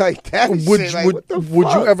like that.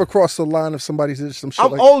 Would you ever cross the line if somebody did some shit?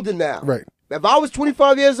 I'm older now. Right. If I was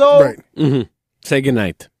 25 years old, right. Mm-hmm. Say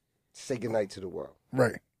goodnight. Say goodnight to the world.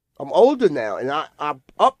 Right. I'm older now, and I'm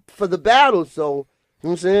up for the battle, so... You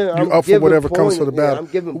know what I'm saying? You're up for whatever comes for the battle. I'm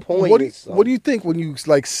giving points. What do you think when you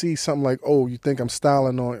like see something like, you think I'm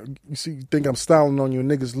styling on you think I'm styling on you,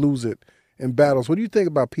 niggas lose it in battles? What do you think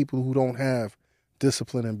about people who don't have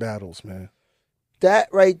discipline in battles, man? That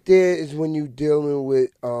right there is when you're dealing with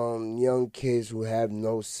young kids who have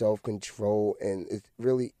no self-control, and it's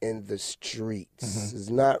really in the streets. Mm-hmm. It's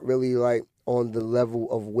not really like on the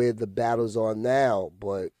level of where the battles are now,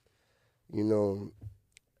 but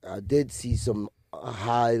I did see some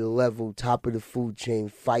high level, top of the food chain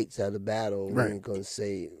fights at a battle. Right. We ain't gonna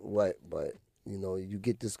say what, but you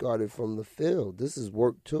get discarded from the field. This is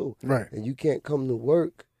work too. Right. And you can't come to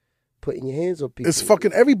work putting your hands on people. It's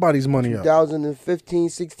fucking everybody's money up. 2015,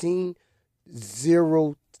 16,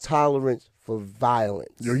 zero tolerance for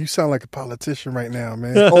violence. Yo, you sound like a politician right now,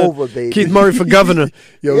 man. It's over, baby. Keith Murray for governor.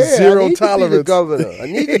 Yo, zero tolerance. I need to be the governor. I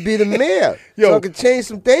need to be the mayor. So I can change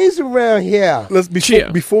some things around here.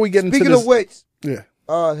 Before we get into this. Speaking of which, yeah.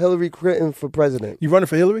 Hillary Clinton for president. You running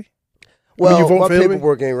for Hillary? Well, my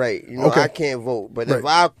paperwork ain't right. I can't vote. But if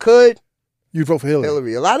I could, You'd vote for Hillary.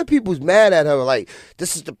 Hillary. A lot of people's mad at her. Like,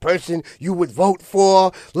 this is the person you would vote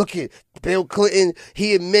for. Look at Bill Clinton.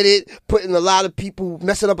 He admitted putting a lot of people,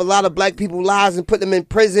 messing up a lot of black people's lives and putting them in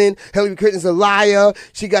prison. Hillary Clinton's a liar.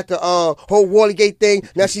 She got the whole Watergate thing.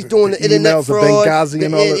 Now she's doing the internet fraud. Benghazi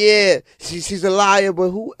and all that. Yeah, she's a liar. But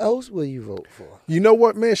who else will you vote for? You know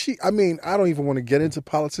what, man? I don't even want to get into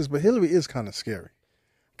politics, but Hillary is kind of scary.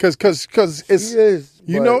 Cause it's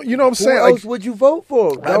you know what I'm saying. Who else would you vote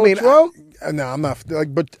for? Donald Trump? No, I'm not.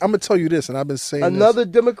 But I'm gonna tell you this, and I've been saying another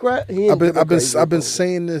Democrat. I've been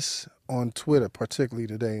saying this on Twitter, particularly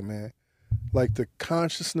today, man. Like the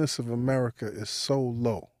consciousness of America is so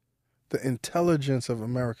low, the intelligence of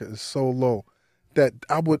America is so low that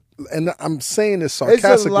I would, and I'm saying this sarcastically.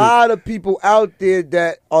 There's a lot of people out there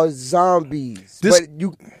that are zombies.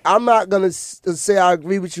 I'm not gonna say I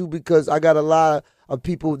agree with you because I got a lot of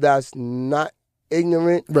people that's not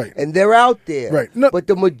ignorant, right? And they're out there, right? No, but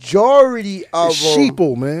the majority of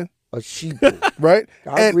sheeple, man, are sheeple, right?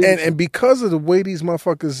 And because of the way these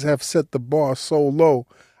motherfuckers have set the bar so low,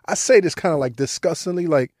 I say this kind of like disgustingly,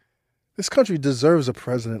 like this country deserves a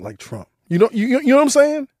president like Trump. You know what I'm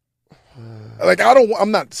saying? Like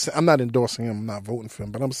I'm not endorsing him. I'm not voting for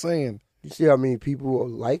him, but I'm saying. You see how many people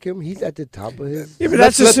like him? He's at the top of his... Yeah, but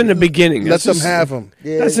that's just in the beginning. Let them have him.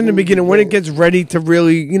 Yeah, that's in the beginning. When it gets ready to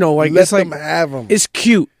really, like... Let them have him. It's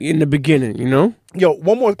cute in the beginning, Yo,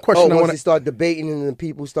 one more question. Once he start debating and the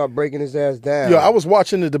people start breaking his ass down. Yo, I was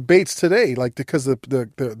watching the debates today, like, because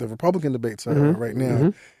the Republican debates are right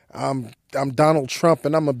now. I'm Donald Trump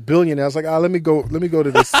and I'm a billionaire. I was like, let me go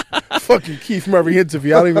to this fucking Keith Murray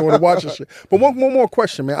interview. I don't even want to watch this shit. But one more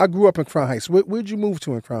question, man. I grew up in Crown Heights. Where'd you move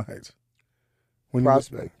to in Crown Heights?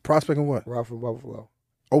 Prospect. Prospect and what? Ralph and Buffalo.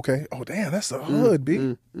 Okay. Oh, damn. That's the hood,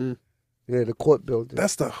 B. Yeah, the court building.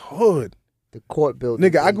 That's the hood. The court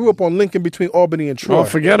building. Nigga, I grew up on Lincoln between Albany and Troy. Oh,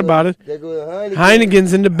 forget about it. They go to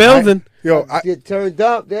Heineken's in the building. I get turned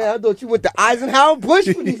up. I thought you went to Eisenhower Bush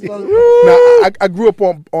for these motherfuckers. Nah, I grew up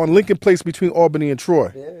on Lincoln Place between Albany and Troy,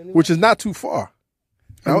 which is not too far.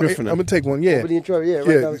 I'm gonna take one, yeah. Albany and Troy,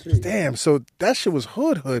 right down the street. Damn, so that shit was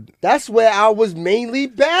hood. That's where I was mainly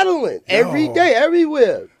battling every day,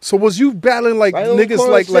 everywhere. So was you battling like right niggas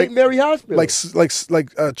like St. Mary Hospital,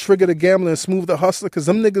 like Trigger the Gambler and Smooth the Hustler? Because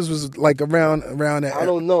them niggas was like around that. I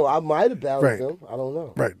don't know. I might have battled them. I don't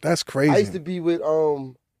know. Right, that's crazy. I used to be with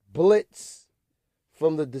Blitz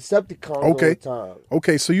from the Decepticons all the time.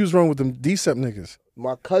 Okay, so you was wrong with them Decept niggas.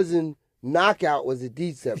 My cousin Knockout was a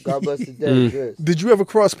Decept. God bless the dead. Did you ever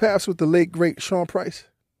cross paths with the late great Sean Price?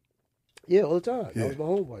 Yeah, all the time. That was my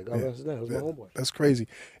homeboy. God bless the dead. That was my homeboy. That's crazy.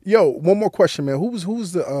 Yo, one more question, man.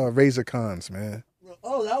 Who's the Razor Cons, man?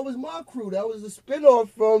 Oh, that was my crew. That was a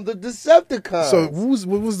spinoff from the Decepticons. So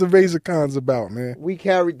what was the Razor Cons about, man? We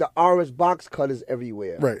carried the orange box cutters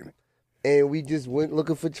everywhere. Right. And we just went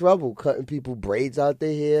looking for trouble, cutting people braids out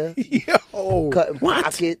their hair. Yo. Cutting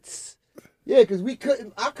pockets. Yeah, because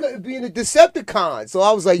I couldn't be in the Decepticon. So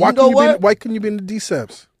I was like, you know what? Why couldn't you be in the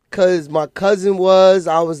Decepts? Because my cousin was.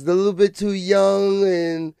 I was a little bit too young,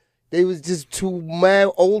 and they was just too mad,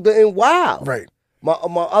 older and wild. Right. My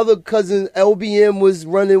other cousin, LBM, was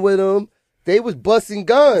running with them. They was busting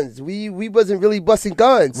guns. We wasn't really busting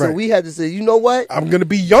guns. So we had to say, you know what? I'm going to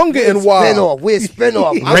be younger and wild. We're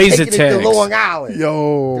spin-off. I'm Razor taking it to Long Island.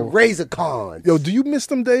 Yo. The Razor Cons. Yo, do you miss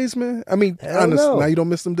them days, man? I mean, honestly, now you don't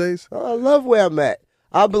miss them days? I love where I'm at.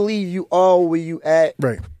 I believe you are where you at.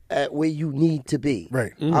 Right. At where you need to be.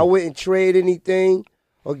 Right. I wouldn't trade anything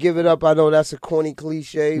or give it up. I know that's a corny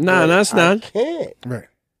cliche. Nah, that's not. I can't. Right.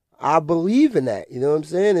 I believe in that. You know what I'm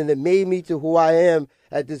saying? And it made me to who I am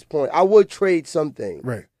at this point. I would trade something.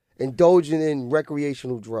 Right. Indulging in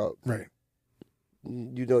recreational drugs. Right.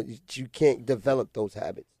 You know, you can't develop those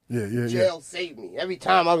habits. Yeah. Jail saved me. Every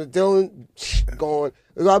time I was going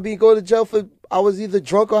to jail for, I was either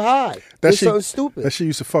drunk or high. That's something stupid. That shit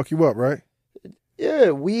used to fuck you up, right?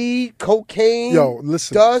 Yeah, weed, cocaine,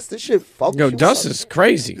 listen, dust. This shit fucks you dust up. Is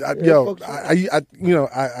crazy. I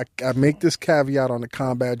make this caveat on the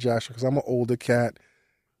Combat Jack because I'm an older cat.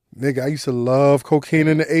 Nigga, I used to love cocaine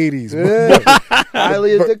in the 80s. Yeah.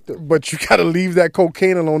 Highly addictive. But you gotta leave that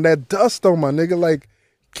cocaine alone. That dust on my nigga. Like,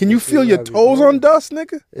 can you feel your toes on dust,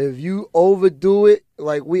 nigga? If you overdo it,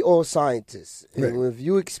 like we all scientists. And if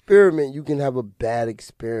you experiment, you can have a bad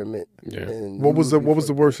experiment. Yeah. What was the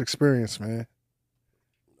worst experience, man?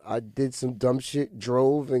 I did some dumb shit,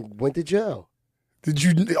 drove, and went to jail. Did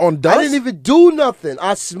you on dust? I didn't even do nothing.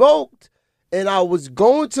 I smoked, and I was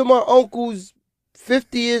going to my uncle's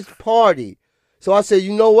 50th party. So I said,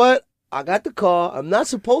 you know what? I got the car. I'm not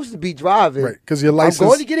supposed to be driving. Right, because your license. I'm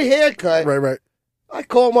going to get a haircut. Right. I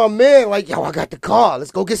called my man, like, yo, I got the car.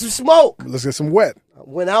 Let's go get some smoke. Let's get some wet. I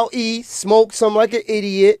went out east, smoked something like an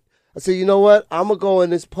idiot. I said, you know what? I'm going to go in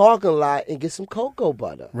this parking lot and get some cocoa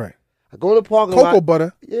butter. Right. I go in the parking lot. Cocoa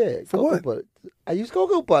butter? Yeah. For what? Butter. I use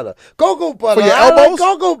cocoa butter. Cocoa butter. For your elbows? I like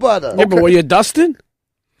cocoa butter. Yeah, but were you dusting?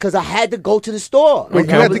 Because I had to go to the store. Wait,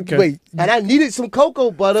 you had to, wait. And I needed some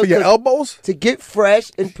cocoa butter. For your elbows? To get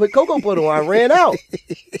fresh and put cocoa butter on. I ran out.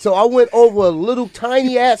 So I went over a little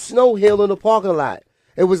tiny ass snow hill in the parking lot.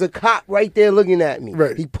 It was a cop right there looking at me.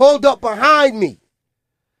 Right. He pulled up behind me.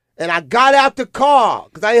 And I got out the car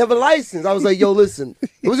because I didn't have a license. I was like, yo, listen.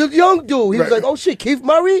 It was a young dude. He was like, oh, shit, Keith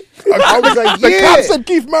Murray? I was like, yeah. The cop said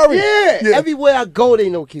Keith Murray. Yeah. Everywhere I go, they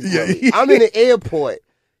know Keith Murray. I'm in the airport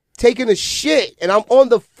taking a shit, and I'm on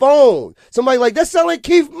the phone. Somebody like, that sound like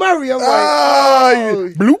Keith Murray. I'm like,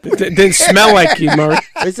 oh. Bloop. Didn't smell like Keith Murray.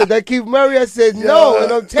 They said, that Keith Murray? I said, no,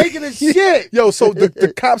 and I'm taking a shit. Yo, so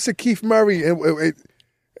the cops said Keith Murray. And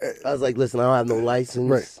I was like, listen, I don't have no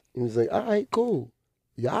license. Right. He was like, all right, cool.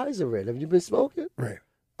 Your eyes are red. Have you been smoking? Right.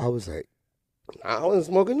 I was like, I wasn't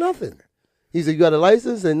smoking nothing. He said, you got a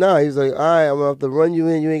license? And nah. He was like, all right, I'm going to have to run you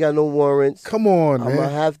in. You ain't got no warrants. Come on, man. I'm going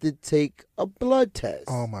to have to take a blood test.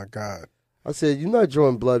 Oh, my God. I said, you're not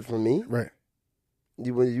drawing blood from me. Right.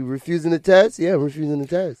 You refusing the test? Yeah, I'm refusing the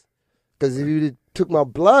test. Because if you took my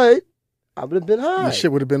blood, I would have been high. Your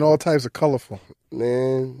shit would have been all types of colorful.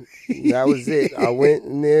 Man, that was it. I went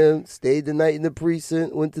in there, stayed the night in the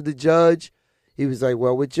precinct, went to the judge. He was like,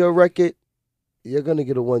 well, with your record, you're going to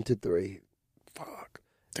get a 1 to 3. Fuck.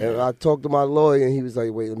 Damn. And I talked to my lawyer, and he was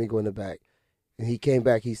like, wait, let me go in the back. And he came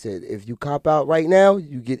back. He said, if you cop out right now,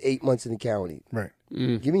 you get 8 months in the county. Right.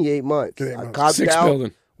 Give me 8 months. Get 8 I months. copped 6 out,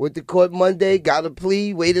 building. went to court Monday, got a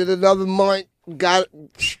plea, waited another month, got,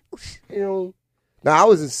 you know. Now, I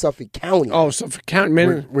was in Suffolk County. Oh, so for counting,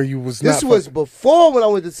 man. Where you was This not was before when I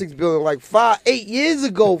went to 6 building, like 8 years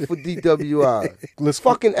ago for DWI. Let's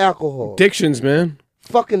fucking alcohol. Addictions, man.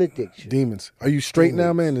 Fucking addiction. Demons. Are you straight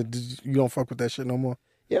now, man? Or you don't fuck with that shit no more?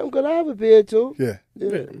 Yeah, I'm going to have a beer, too. Yeah.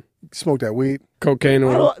 Yeah. Smoke that weed? Cocaine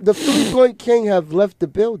or The Philly Blunt King have left the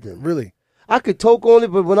building. Really? I could talk on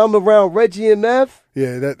it, but when I'm around Reggie and Meth,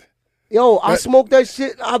 Yeah, that. yo, I smoke that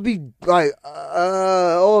shit, I'll be like,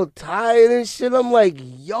 all tired and shit. I'm like,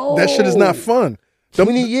 yo. That shit is not fun.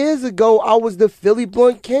 20 years ago, I was the Philly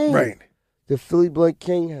Blunt King. Right. The Philly Blunt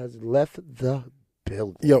King has left the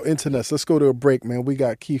building. Yo, internets, let's go to a break, man. We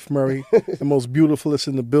got Keith Murray, the most beautifulest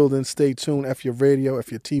in the building. Stay tuned. F your radio,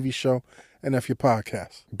 F your TV show, and F your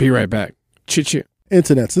podcast. Be right back. Chit.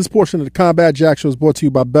 Internets. This portion of the Combat Jack Show is brought to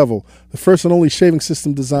you by Bevel, the first and only shaving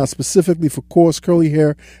system designed specifically for coarse, curly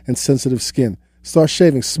hair and sensitive skin. Start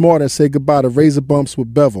shaving smart and say goodbye to razor bumps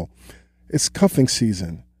with Bevel. It's cuffing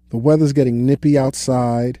season. The weather's getting nippy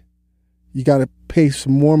outside. You got to pay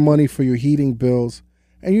some more money for your heating bills.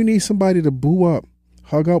 And you need somebody to boo up,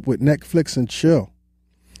 hug up with Netflix and chill.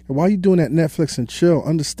 And while you're doing that Netflix and chill,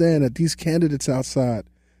 understand that these candidates outside,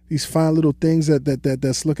 these fine little things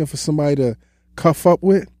that's looking for somebody to cuff up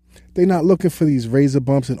with, they're not looking for these razor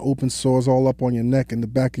bumps and open sores all up on your neck and the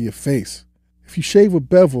back of your face. If you shave with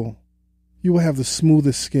Bevel, you will have the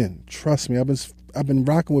smoothest skin. Trust me, I've been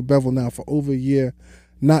rocking with Bevel now for over a year,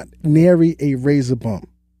 not nary a razor bump.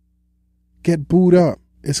 Get booed up.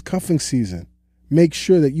 It's cuffing season. Make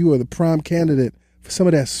sure that you are the prime candidate for some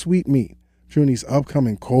of that sweet meat during these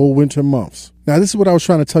upcoming cold winter months. Now, this is what I was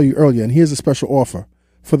trying to tell you earlier, and here's a special offer.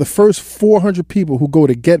 For the first 400 people who go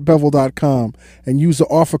to getbevel.com and use the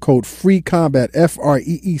offer code FREECOMBAT,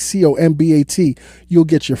 FREECOMBAT, you'll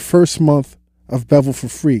get your first month of Bevel for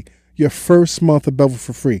free. Your first month of Bevel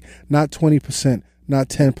for free. Not 20%, not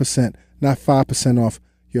 10%, not 5% off.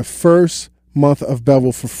 Your first month of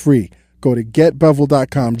Bevel for free. Go to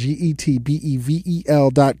getbevel.com,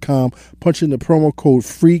 GETBEVEL.com, punch in the promo code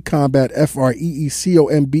FREECOMBAT,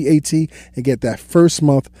 FREECOMBAT, and get that first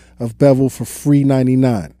month of Bevel for free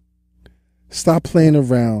 $99. Stop playing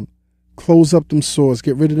around, close up them sores,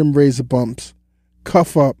 get rid of them razor bumps,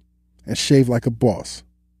 cuff up, and shave like a boss.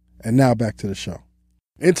 And now back to the show.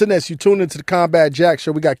 Internets, you tune into the Combat Jack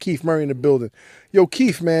Show. We got Keith Murray in the building. Yo,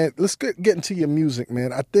 Keith, man, let's get into your music,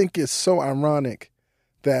 man. I think it's so ironic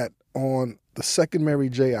that on the second Mary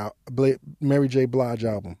J. Blige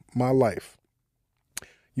album, My Life,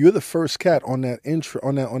 you're the first cat on that intro,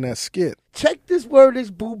 on that skit. Check this word, this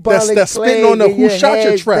bubonic that's spitting on the Who Shot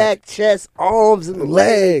Your track. Back, chest, arms, and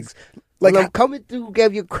legs. Like I'm coming through,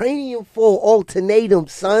 have your cranium full alternatum,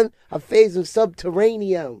 son. I phase in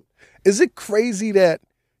subterranean. Is it crazy that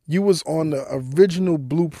you was on the original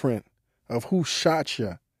blueprint of Who Shot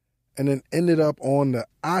Ya and then ended up on the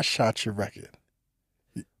I Shot Ya record?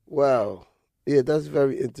 Well, Yeah, that's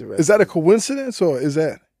very interesting. Is that a coincidence or is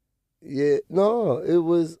that? Yeah, no, it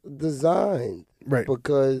was designed. Right.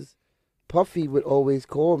 Because Puffy would always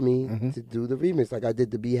call me to do the remix. Like I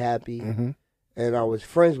did the Be Happy, and I was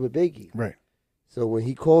friends with Biggie. Right. So when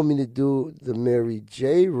he called me to do the Mary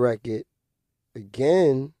J record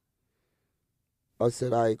again, I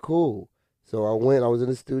said, all right, cool. So I went, I was in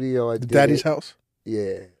the studio. I did Daddy's house?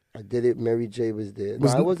 Yeah. I did it. Mary J was there.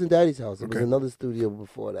 No, it wasn't Daddy's house. It was another studio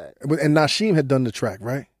before that. And Nasheem had done the track,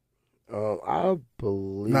 right? I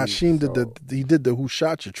believe Nasheem so. did the Who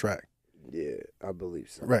Shot You track. Yeah, I believe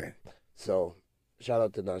so. Right. So, shout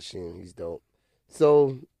out to Nasheem. He's dope.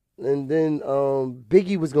 So, and then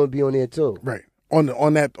Biggie was going to be on there too. Right. On the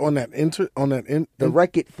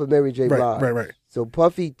record for Mary J. Blige. Right. So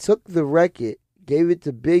Puffy took the record, gave it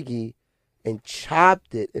to Biggie, and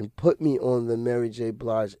chopped it and put me on the Mary J.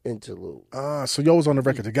 Blige interlude. So y'all was on the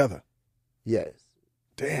record together? Yes.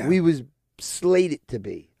 Damn. We was slated to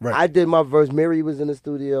be. Right. I did my verse. Mary was in the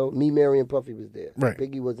studio. Me, Mary, and Puffy was there. Right.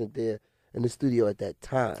 Biggie wasn't there in the studio at that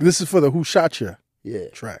time. This is for the Who Shot You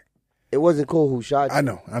track. It wasn't called Who Shot You. I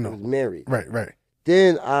know. It was Mary. Right.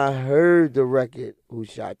 Then I heard the record Who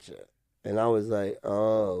Shot You, and I was like,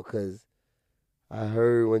 oh, because I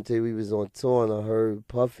heard one day we was on tour, and I heard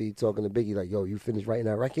Puffy talking to Biggie like, yo, you finished writing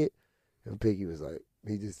that record? And Biggie was like,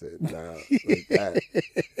 he just said, nah, like that.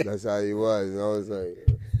 That's how he was. And I was like,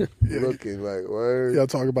 looking like, word. Y'all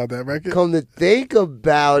talk about that record? Come to think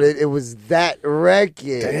about it, it was that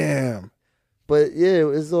record. Damn. But yeah,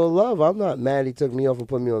 it's all love. I'm not mad he took me off and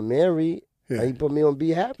put me on Mary. Yeah. He put me on Be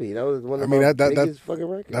Happy. That was one of my biggest fucking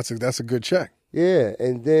records. That's a good check. Yeah,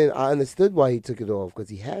 and then I understood why he took it off, because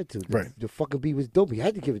he had to. Right. The fucking beat was dope. He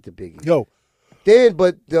had to give it to Biggie. Yo. Then,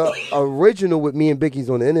 but the original with me and Biggie's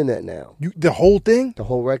on the internet now. The whole thing? The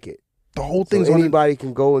whole record. The whole thing's so on anybody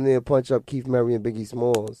can go in there and punch up Keith Murray and Biggie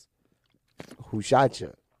Smalls, Who Shot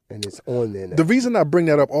You, and it's on there now. The reason I bring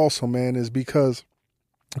that up also, man, is because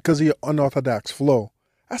of your unorthodox flow.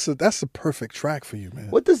 That's a perfect track for you, man.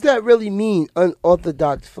 What does that really mean,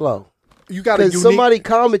 unorthodox flow? You got Because somebody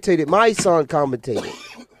commentated, my son commentated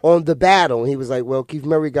on the battle, and he was like, well, Keith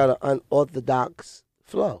Murray got an unorthodox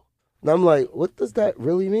flow. And I'm like, what does that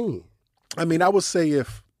really mean? I mean, I would say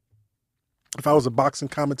if I was a boxing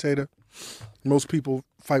commentator, most people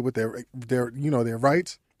fight with their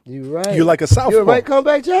rights. You're right. You're like a southpaw. You're a right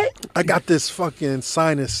comeback, Jay? I got this fucking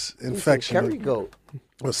sinus infection. Curry goat.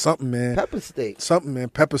 Or something, man. Pepper steak. Something, man.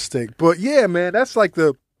 Pepper steak. But yeah, man, that's like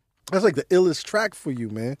the illest track for you,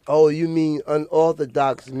 man. Oh, you mean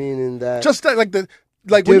unorthodox, meaning that just that,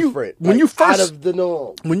 different, when you first out of the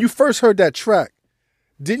norm. When you first heard that track,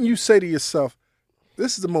 didn't you say to yourself,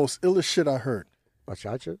 "This is the most illest shit I heard"? I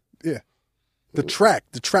shot you. Yeah, the track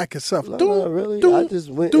itself. No, really. I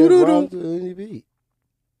just went and round to any beat.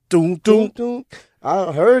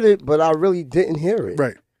 I heard it, but I really didn't hear it.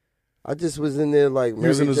 Right. I just was in there like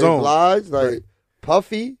Mary J. Blige, like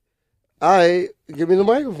Puffy. All right, give me the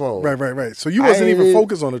microphone. Right. So you wasn't even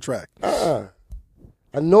focused on the track. I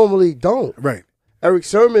normally don't. Right. Eric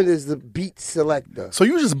Sermon is the beat selector. So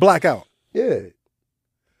you just black out. Yeah.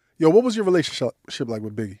 Yo, what was your relationship like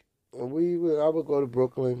with Biggie? I would go to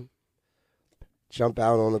Brooklyn, jump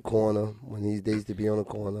out on the corner when these days to be on the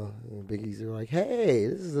corner. And Biggie's like, hey,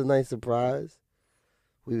 this is a nice surprise.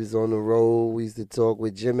 We was on the road. We used to talk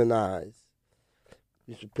with Geminis.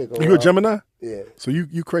 You should pick You a Gemini? Yeah. So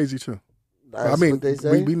you crazy too. That's what they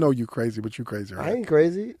say. We know you crazy, but you crazy, right? I ain't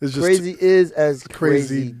crazy. It's just crazy is as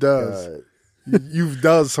crazy does. You've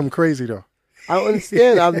done some crazy though. I don't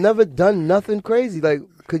understand. I've never done nothing crazy. Like,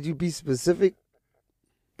 could you be specific?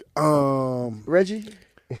 Reggie?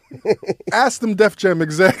 Ask them Def Jam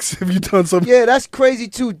execs if you done something. Yeah, that's crazy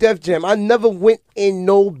too, Def Jam. I never went in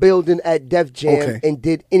no building at Def Jam and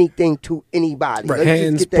did anything to anybody. Right.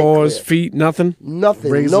 Hands, paws, feet, nothing?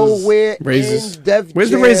 Nothing. Razors, nowhere razors. in Def Jam.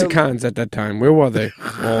 Where's the Razor Cons at that time? Where were they?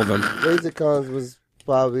 All of them. Razor Cons was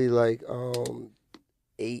probably like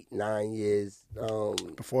 8, 9 years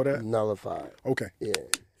before that? Nullified. Okay.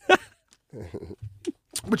 Yeah.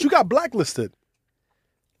 But you got blacklisted.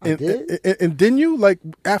 I did? And didn't you, like,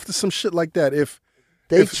 after some shit like that,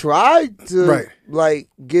 They tried to, like,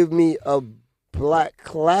 give me a black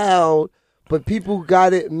cloud, but people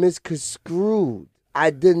got it misconstrued. I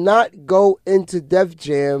did not go into Def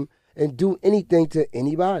Jam and do anything to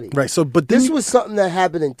anybody. Right, so, but this was something that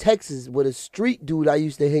happened in Texas with a street dude I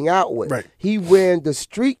used to hang out with. Right. He ran the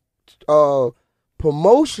street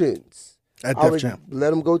promotions. At Def Jam.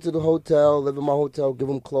 Let him go to the hotel, live in my hotel, give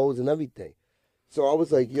him clothes and everything. So I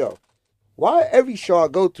was like, yo, why every show I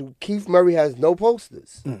go to, Keith Murray has no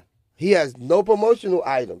posters? He has no promotional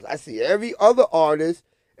items. I see every other artist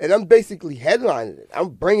And I'm basically headlining it. I'm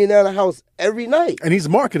bringing down the house every night. And he's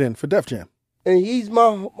marketing for Def Jam. And he's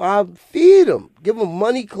I feed him, give him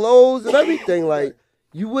money, clothes, and everything. Like,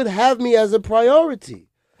 you would have me as a priority.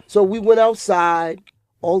 So we went outside,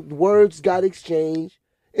 all words got exchanged,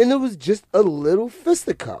 and it was just a little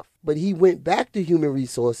fisticuff. But he went back to Human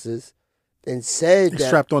Resources and said that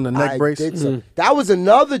strapped on the neck brace. That was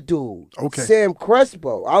another dude. Okay. Sam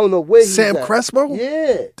Crespo. I don't know where he's Sam at. Crespo?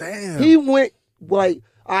 Yeah. Damn. He went like,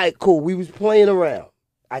 all right, cool. We was playing around.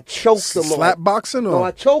 I choked him. Slap boxing? Or? No,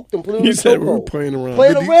 I choked him. He said we were playing around.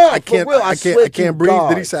 I can't breathe.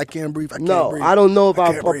 Did he say I can't breathe? No, I don't know if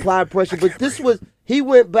I applied pressure, but this was, he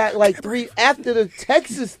went back like after the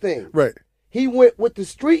Texas thing. Right. He went with the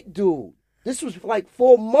street dude. This was like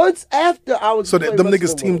 4 months after I was. So them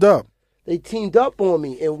niggas teamed up. They teamed up on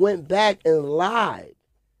me and went back and lied.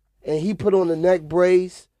 And he put on the neck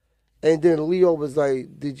brace. And then Leo was like,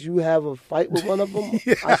 "Did you have a fight with one of them?"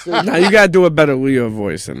 Yeah. I said, "Nah, you gotta do a better Leo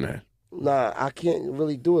voice than that." Nah, I can't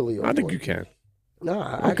really do a Leo. I think voice. you can.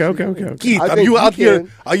 Nah. Okay. Keith, are you out here?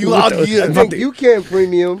 Are you out here? I think you can,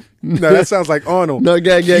 Premium. No, that sounds like Arnold. No,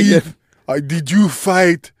 Keith, did you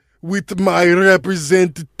fight with my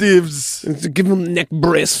representatives? Give him the neck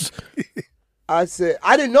brace. I said,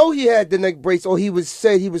 I didn't know he had the neck brace, or he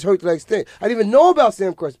said he was hurt to that extent. I didn't even know about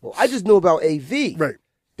Sam Crespo. I just knew about AV. Right.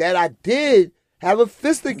 That I did have a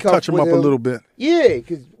fisticuff touch him with up a little bit. Yeah,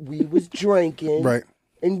 because we was drinking. Right.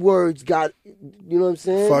 And words got, you know what I'm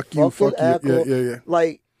saying? Fuck you. Yeah.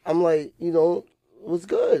 Like, I'm like, you know, what's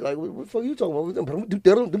good? Like, what the fuck are you talking about?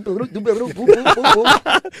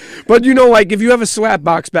 But, you know, like, if you have a slap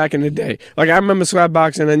box back in the day, like, I remember slap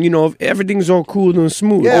boxing, and, you know, if everything's all cool and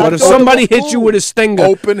smooth. Yeah, but if somebody hits you with a stinger,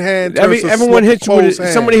 open hand, everyone hits you with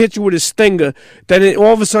somebody hits you with a stinger, then it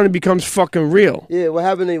all of a sudden it becomes fucking real. Yeah, what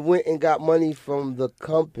happened? They went and got money from the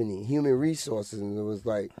company, Human Resources, and it was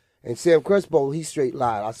like, and Sam Crespo, he straight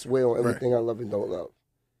lied. I swear on everything I love and don't love.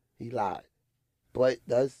 He lied. But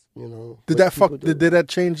that's, you know. Did that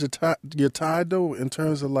change your tide though, in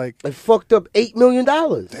terms of like? It fucked up $8 million.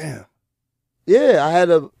 Damn. Yeah, I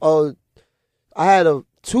had a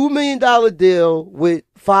 $2 million deal with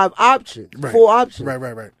 5 options, right. 4 options. Right. You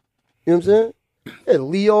know what I'm saying? And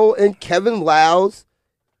Leo and Kevin Louse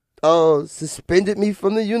suspended me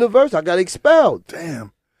from the universe. I got expelled.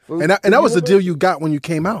 Damn. And that was the deal you got when you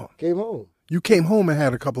came out. Came home. You came home and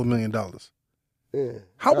had a couple of $1 million. Yeah.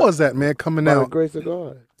 How was that, man, coming out? By the grace of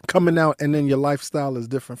God. Coming out, and then your lifestyle is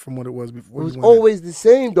different from what it was before. It was always the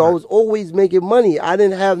same, though. Right. I was always making money. I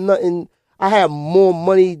didn't have nothing. I had more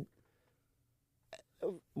money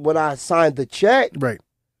when I signed the check. Right.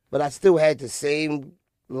 But I still had the same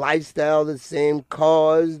lifestyle, the same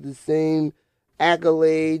cars, the same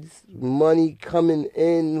accolades, money coming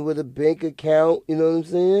in with a bank account. You know what I'm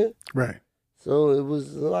saying? Right. So it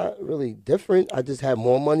was not really different. I just had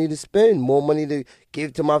more money to spend, more money to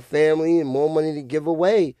give to my family, and more money to give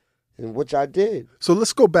away, and which I did. So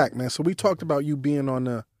let's go back, man. So we talked about you being on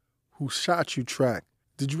the Who Shot You track.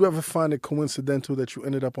 Did you ever find it coincidental that you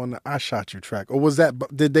ended up on the I Shot You track? Or was that,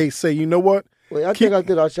 did they say, you know what? Wait, I think I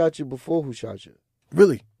did I Shot You before Who Shot You.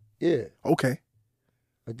 Really? Yeah. Okay.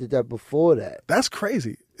 I did that before that. That's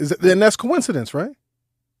crazy. Then that's coincidence, right?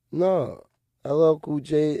 No. LL Cool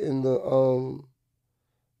J and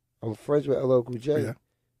I'm friends with LL Cool J. Yeah.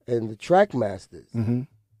 And the track masters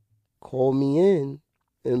call me in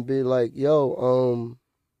and be like, yo,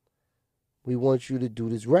 we want you to do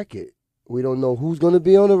this record. We don't know who's going to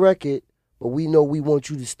be on the record, but we know we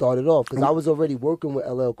want you to start it off. Because I was already working with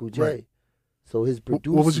LL Cool J. Right. So his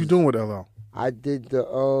producers. What was you doing with LL? I did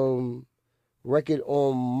the record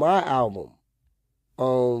on my album.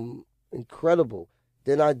 Incredible.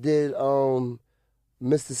 Then I did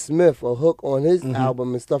Mr. Smith, a hook on his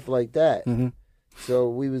album and stuff like that. So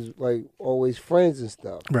we was like always friends and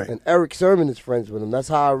stuff. Right. And Eric Sermon is friends with him. That's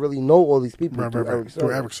how I really know all these people. Right. Eric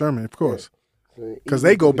Through Eric Sermon, of course. Yeah. Because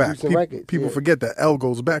they go back. People yeah. forget that L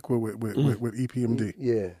goes back with EPMD.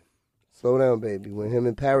 Yeah. Slow down, baby. When him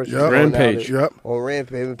and Paris was Yep. going Rampage. at it, Yep. on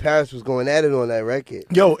Rampage, him and Paris was going at it on that record.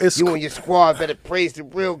 Yo, it's You and your squad better praise the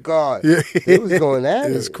real God. Yeah. It was going at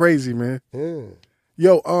it. It's crazy, man. Yeah.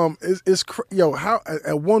 Yo, how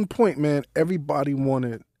at one point, man, everybody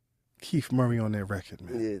wanted Keith Murray on their record,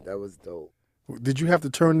 man. Yeah, that was dope. Did you have to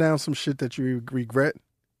turn down some shit that you regret?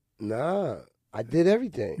 Nah, I did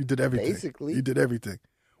everything. You did everything. Basically. You did everything.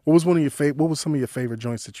 What was what was some of your favorite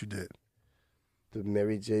joints that you did? The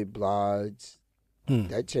Mary J. Blige.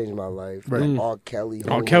 That changed my life. Right. R. Kelly.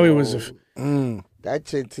 R. Kelly was That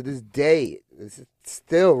shit to this day is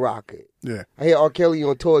still rocking. Yeah. I hear R. Kelly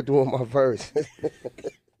on tour doing my verse.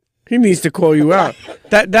 He needs to call you out.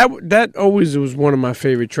 That always was one of my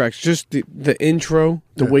favorite tracks. Just the intro,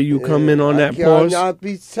 the way you come in on that pause. I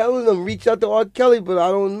be telling them reach out to R. Kelly, but I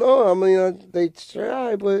don't know. I mean, they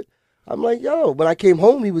try, but I'm like, yo. When I came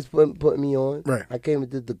home, he was putting me on. Right. I came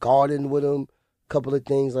and did the Garden with him, a couple of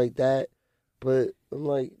things like that. But I'm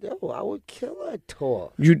like, yo, I would kill that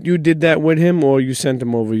tour. You did that with him, or you sent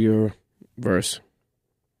him over your verse?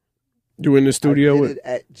 You in the studio? I did it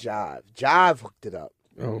at Jive. Jive hooked it up.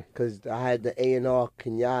 Oh. Because I had the A&R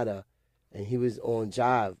Kenyatta, and he was on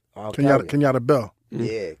Jive. Kenyatta Bell.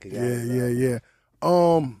 Yeah, Kenyatta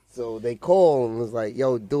Yeah. So they called and was like,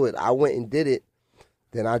 yo, do it. I went and did it.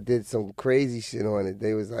 Then I did some crazy shit on it.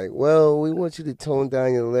 They was like, well, we want you to tone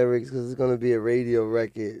down your lyrics because it's going to be a radio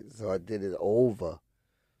record. So I did it over.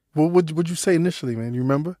 What would you say initially, man? You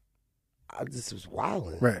remember? I just was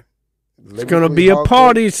wilding. Right. It's going to be a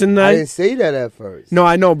party tonight. I didn't say that at first. No,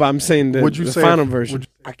 I know, but I'm saying the final version.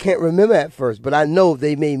 I can't remember at first, but I know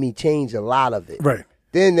they made me change a lot of it. Right.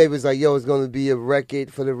 Then they was like, yo, it's going to be a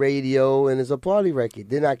record for the radio and it's a party record.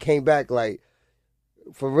 Then I came back like,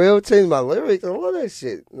 for real, changed my lyrics and all that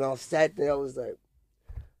shit. And I sat there, I was like,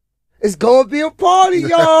 it's going to be a party,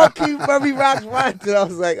 y'all. Keith Murray rocks watching. I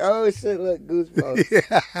was like, oh shit, look, goosebumps.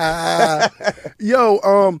 Yeah.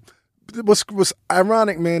 Yo, what's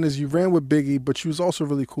ironic, man, is you ran with Biggie, but you was also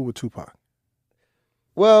really cool with Tupac.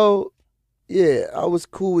 Well, yeah, I was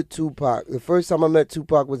cool with Tupac. The first time I met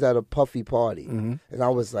Tupac was at a Puffy party. Mm-hmm. And I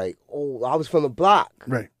was like, oh, I was from the block.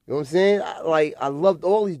 Right. You know what I'm saying? I loved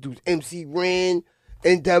all these dudes. MC Ren,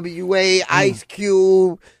 NWA, Ice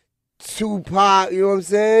Cube, Tupac, you know what I'm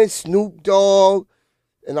saying? Snoop Dogg.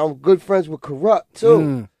 And I'm good friends with Corrupt,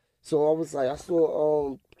 too. So I was like, I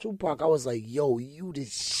saw Tupac. I was like, yo, you the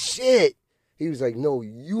shit. He was like, no,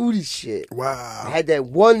 you the shit. Wow. I had that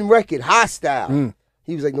one record, Hostile.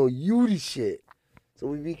 He was like, no, you the shit. So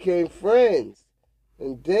we became friends.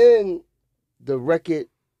 And then the record,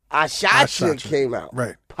 I Shot You came out.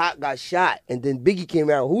 Right. Pac got shot. And then Biggie came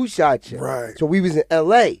out, Who Shot You? Right. So we was in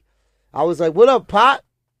L.A. I was like, what up, Pac?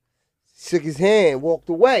 Shook his hand, walked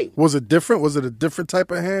away. Was it different? Was it a different type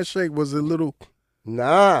of handshake? Was it a little...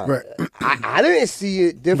 Nah. Right. I didn't see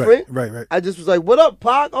it different. Right. I just was like, what up,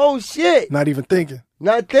 Pac? Oh, shit. Not even thinking.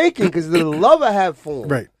 Not thinking, because of the love I have for him.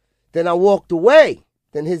 Right. Then I walked away.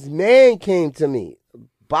 Then his man came to me.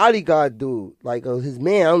 Bodyguard dude. Like his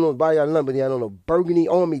man, I don't know the bodyguard number, but he had on a burgundy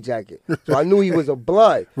army jacket. So I knew he was a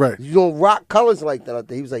blood. Right. You don't rock colors like that out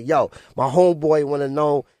there. He was like, yo, my homeboy want to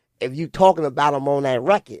know if you talking about him on that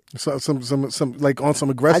record. So some like on some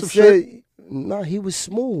aggressive I said, shit? No, he was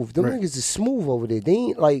smooth. Them niggas is smooth over there. They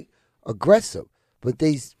ain't like aggressive. But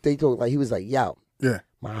they talk like, he was like, yo. Yeah.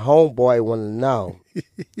 My homeboy want to know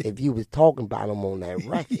if you was talking about him on that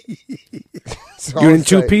record. So you didn't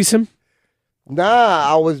two-piece him?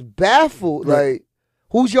 Nah, I was baffled. Right. Like,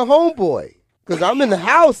 who's your homeboy? Because I'm in the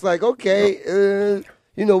house like, okay,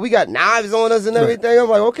 we got knives on us and everything. I'm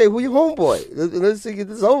like, okay, who your homeboy? Let's get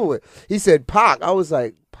this over with. He said, Pac. I was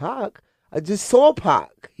like, Pac? I just saw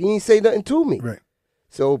Pac. He ain't say nothing to me. Right.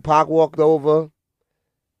 So Pac walked over.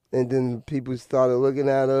 And then people started looking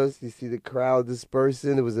at us. You see the crowd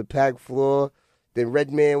dispersing. It was a packed floor. Then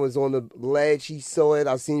Redman was on the ledge. He saw it.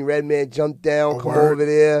 I seen Redman jump down, come over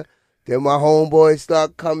there. Then my homeboys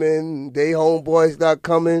start coming. They homeboys start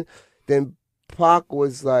coming. Then Pac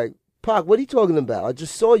was like, Pac, what are you talking about? I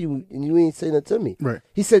just saw you and you ain't saying nothing to me. Right.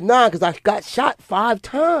 He said, nah, because I got shot 5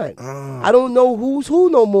 times. I don't know who's who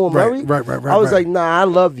no more, Murray. Right. I was like, nah, I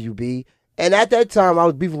love you, B. And at that time, I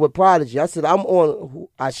was beefing with Prodigy. I said, I'm on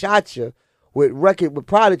I Shot You with record with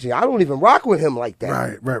Prodigy. I don't even rock with him like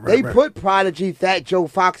that. Right. They put Prodigy, Fat Joe,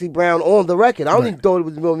 Foxy Brown on the record. I don't even thought it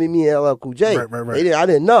was going to be me and LL Cool J. Right. I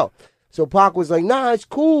didn't know. So Pac was like, nah, it's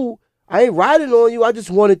cool. I ain't riding on you. I just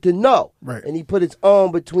wanted to know. Right. And he put his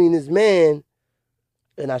arm between his man,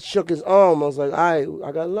 and I shook his arm. I was like, all right,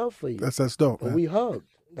 I got love for you. That's dope, man. And we hugged.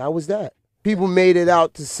 That was that. People made it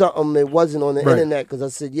out to something that wasn't on the internet because I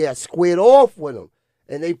said, yeah, I squared off with him.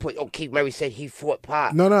 And they put, Keith Murray said he fought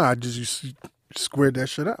Pac. No, I just you squared that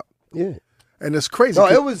shit out. Yeah. And it's crazy. No,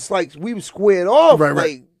 it was like we were squared off. Right.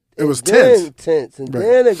 Like, it was tense. And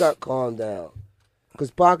then it got calmed down. Because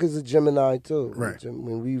Pac is a Gemini, too. Right.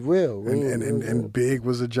 When we real. And Big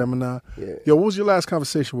was a Gemini. Yeah. Yo, what was your last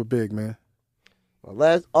conversation with Big, man?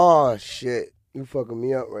 Oh, shit. You fucking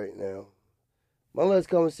me up right now. My last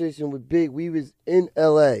conversation with Big, we was in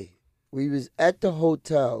L.A. We was at the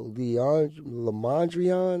hotel, Le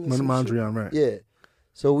Mondrian, right. Yeah.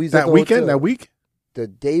 So we was that at the weekend, hotel. that week? The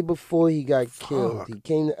day before he got killed. He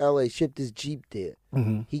came to L.A., shipped his Jeep there.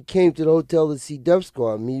 Mm-hmm. He came to the hotel to see Def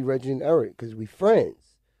Squad, me, Reggie, and Eric, because we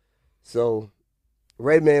friends. So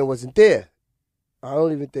Redman wasn't there. I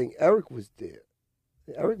don't even think Eric was there.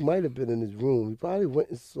 Eric might have been in his room. He probably went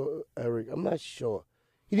and saw Eric. I'm not sure.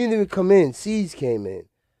 He didn't even come in. C's came in.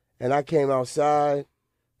 And I came outside,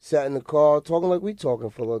 sat in the car, talking like we talking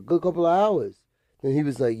for a good couple of hours. Then he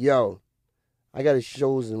was like, yo, I got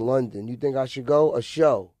shows in London. You think I should go? A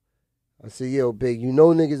show. I said, yo, Big, you know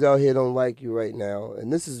niggas out here don't like you right now.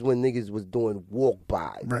 And this is when niggas was doing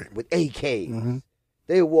walk-by with AKs. Mm-hmm.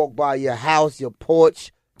 They would walk by your house, your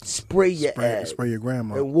porch, spray your ass. Spray your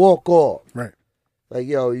grandma. And walk off. Right. Like,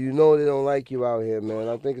 yo, you know they don't like you out here, man.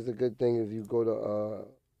 I think it's a good thing if you go to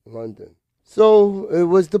London. So it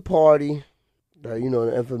was the party, the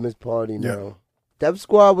infamous party now. Def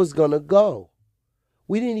Squad was going to go.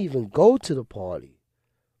 We didn't even go to the party.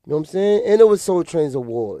 You know what I'm saying? And it was Soul Train's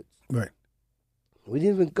Awards. Right. We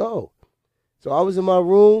didn't even go. So I was in my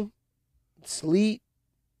room, sleep,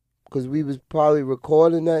 because we was probably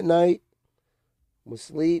recording that night. Was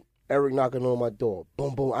sleep. Eric knocking on my door.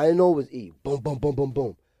 Boom, boom. I didn't know it was E. Boom, boom, boom, boom,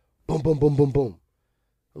 boom. Boom, boom, boom, boom, boom.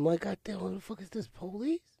 I'm like, God damn, what the fuck is this,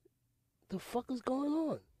 police? The fuck is going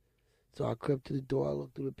on? So I crept to the door. I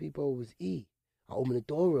looked through the peephole. It was E. I opened the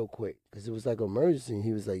door real quick because it was like an emergency.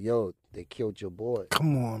 He was like, yo, they killed your boy.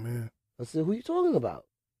 Come on, man. I said, who you talking about?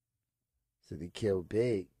 He said, they killed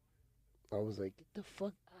Big. I was like, get the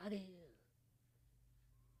fuck out of here.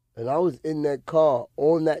 And I was in that car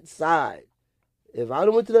on that side. If I'd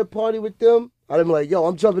have went to that party with them, I'd have been like, yo,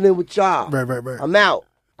 I'm jumping in with y'all. Right. I'm out.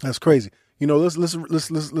 That's crazy.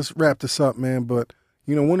 Let's wrap this up, man. But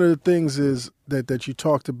one of the things is that you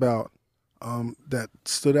talked about that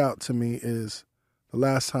stood out to me is the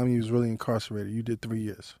last time you was really incarcerated. You did 3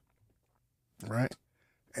 years, right?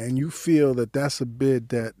 And you feel that that's a bid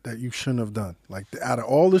that you shouldn't have done. Like out of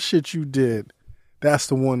all the shit you did, that's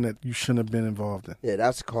the one that you shouldn't have been involved in. Yeah,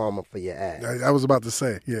 that's karma for your ass. I was about to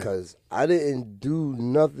say, yeah. Because I didn't do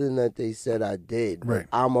nothing that they said I did. Right.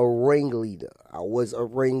 I'm a ringleader. I was a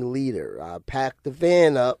ringleader. I packed the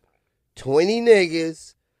van up, 20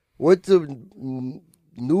 niggas, went to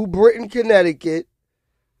New Britain, Connecticut,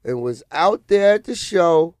 and was out there at the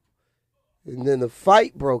show, and then the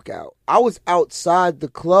fight broke out. I was outside the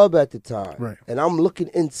club at the time, right. And I'm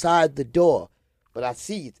looking inside the door. But I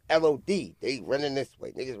see it's LOD. They running this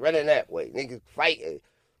way. Niggas running that way. Niggas fighting.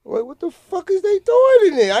 Wait, what the fuck is they doing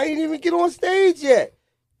in there? I ain't even get on stage yet.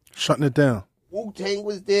 Shutting it down. Wu-Tang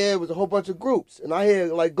was there. It was a whole bunch of groups. And I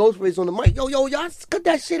hear like Ghostface on the mic. Yo, y'all cut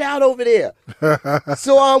that shit out over there.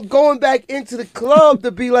 So I'm going back into the club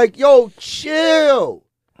to be like, yo, chill.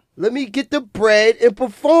 Let me get the bread and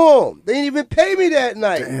perform. They didn't even pay me that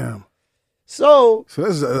night. Damn. So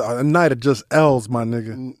this is a night of just L's, my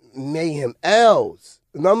nigga. Mayhem L's.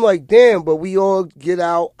 And I'm like, damn, but we all get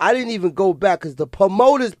out. I didn't even go back because the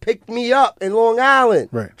promoters picked me up in Long Island.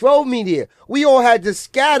 Right. Drove me there. We all had to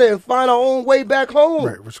scatter and find our own way back home.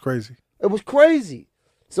 Right, it was crazy. It was crazy.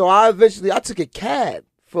 So I took a cab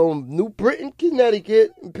from New Britain,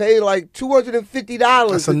 Connecticut, and paid like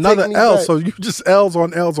 $250. That's another L, back. So you just L's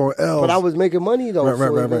on L's on L's. But I was making money though.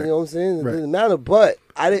 Right. You know what I'm saying? It didn't matter. But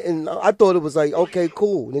I thought it was like, okay,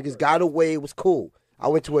 cool. Niggas got away. It was cool. I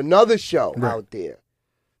went to another show out there.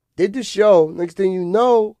 Did the show. Next thing you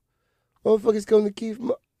know, motherfuckers come to Keith.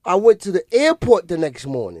 I went to the airport the next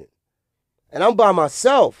morning. And I'm by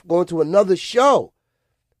myself going to another show.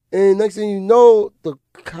 And next thing you know, the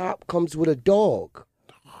cop comes with a dog.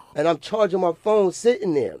 And I'm charging my phone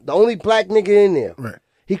sitting there. The only black nigga in there. Right.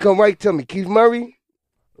 He come right to me, Keith Murray?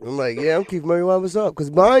 I'm like, yeah, I'm Keith Murray. What's up? Because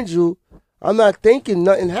mind you, I'm not thinking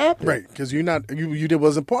nothing happened. Right, because you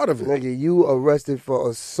wasn't part of it. Nigga, you arrested for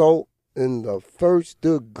assault in the first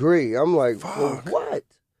degree. I'm like, for what?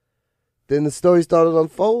 Then the story started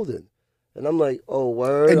unfolding. And I'm like, oh,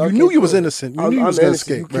 word. And you knew you was innocent. You knew you was going to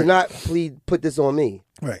escape. You cannot put this on me.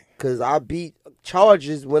 Right. Because I beat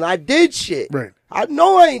charges when I did shit. Right. I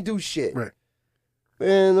know I ain't do shit. Right.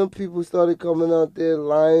 Man, them people started coming out there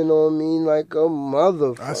lying on me like a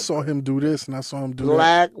motherfucker. I saw him do this and I saw him do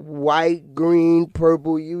Black, white, green,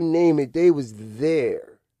 purple, you name it. They was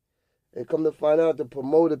there. And come to find out the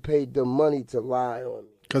promoter paid them money to lie on me.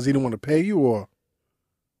 Because he didn't want to pay you or?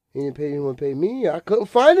 He didn't want to pay me. I couldn't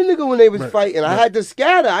find a nigga when they was fighting. I had to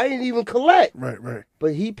scatter. I didn't even collect. Right.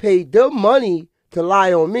 But he paid them money to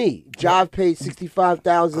lie on me. Jive paid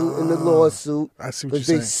 $65,000 in the lawsuit. I see what you're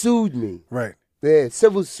saying. They sued me. Right. Yeah,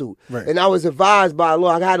 civil suit. Right. And I was advised by a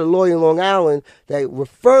lawyer. I had a lawyer in Long Island that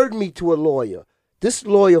referred me to a lawyer. This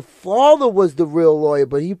lawyer, father was the real lawyer,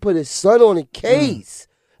 but he put his son on a case.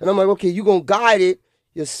 And I'm like, okay, you going to guide it.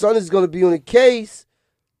 Your son is going to be on a case.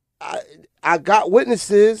 I got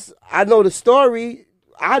witnesses. I know the story.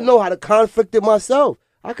 I know how to conflict it myself.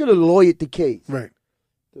 I could have lawyered the case. Right.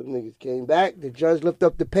 The niggas came back. The judge lifted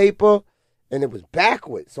up the paper, and it was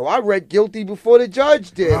backwards. So I read guilty before the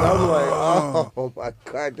judge did. I'm like, oh my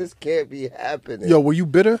God, this can't be happening. Yo, were you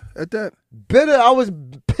bitter at that? Bitter? I was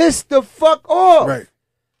pissed the fuck off. Right.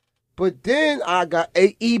 But then I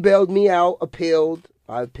emailed me out, appealed.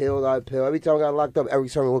 I appealed. Every time I got locked up, Eric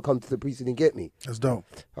Sermon would come to the precinct and get me. That's dope.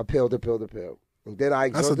 Appealed. And then I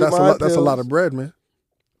that's a lot of bread, man.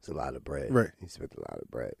 It's a lot of bread. Right. He spent a lot of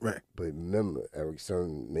bread. Right. But remember, Eric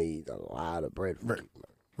Sermon made a lot of bread for people.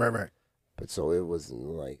 Right. But so it wasn't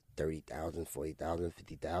like 30,000, 40,000,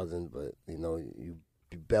 50,000. But, you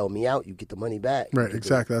bail me out, you get the money back. Right,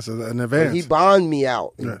 exactly. That's an advance. He bonded me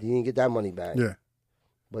out. Yeah. He didn't get that money back. Yeah.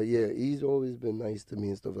 But yeah, he's always been nice to me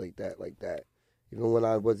and stuff like that. Even when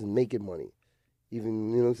I wasn't making money. Even,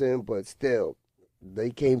 you know what I'm saying? But still, they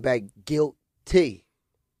came back guilty.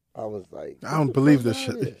 I was like, I don't believe this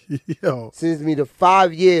shit. Yo. Since me to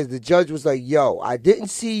 5 years, the judge was like, yo, I didn't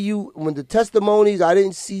see you, when the testimonies, I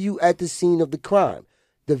didn't see you at the scene of the crime.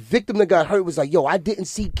 The victim that got hurt was like, yo, I didn't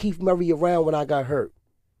see Keith Murray around when I got hurt.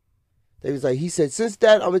 They was like, he said, since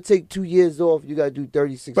that, I'm going to take 2 years off. You got to do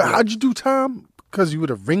 36 But months. how'd you do time? Because you were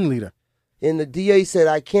the ringleader. And the DA said,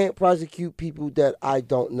 I can't prosecute people that I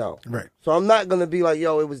don't know. Right. So I'm not going to be like,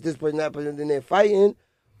 yo, it was this person, that person, and then they're fighting.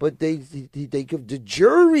 But the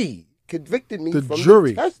jury convicted me from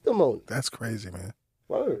the testimony. That's crazy, man.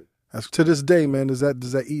 Word. That's to this day, man. Does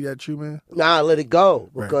that eat at you, man? Nah, I let it go.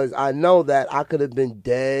 Because right. I know that I could have been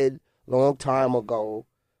dead a long time ago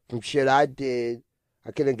from shit I did.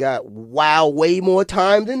 I could have got way more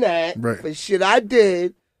time than that. Right. For shit I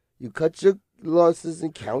did. You cut your losses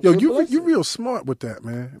and count your blessings. You're real smart with that,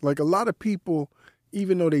 man. Like a lot of people,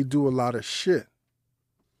 even though they do a lot of shit,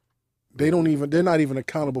 they're not even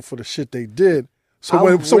accountable for the shit they did. So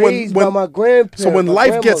when my grandparents, so when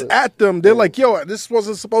life gets at them, they're like, yo, this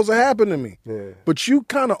wasn't supposed to happen to me. Yeah. But you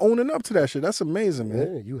kind of owning up to that shit. That's amazing,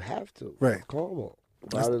 man. Yeah, you have to. Right. Come on.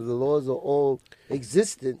 Out of the laws of all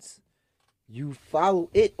existence, you follow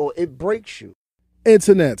it or it breaks you.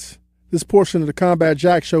 Internets. This portion of the Combat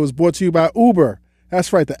Jack Show is brought to you by Uber.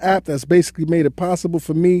 That's right, the app that's basically made it possible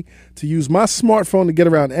for me to use my smartphone to get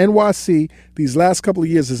around NYC these last couple of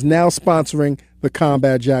years is now sponsoring the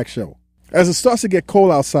Combat Jack Show. As it starts to get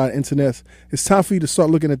cold outside, Internet, it's time for you to start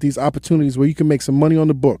looking at these opportunities where you can make some money on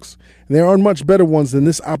the books. And there aren't much better ones than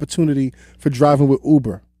this opportunity for driving with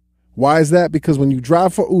Uber. Why is that? Because when you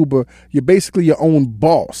drive for Uber, you're basically your own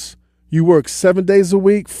boss. You work 7 days a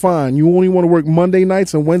week? Fine. You only want to work Monday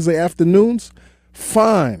nights and Wednesday afternoons?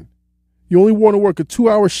 Fine. You only want to work a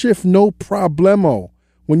 2-hour shift? No problemo.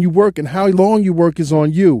 When you work and how long you work is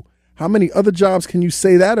on you. How many other jobs can you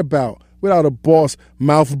say that about without a boss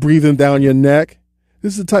mouth breathing down your neck?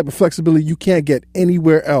 This is the type of flexibility you can't get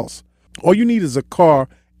anywhere else. All you need is a car,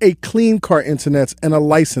 a clean car, Internets, and a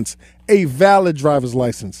license, a valid driver's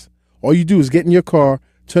license. All you do is get in your car,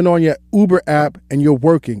 turn on your Uber app, and you're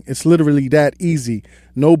working. It's literally that easy.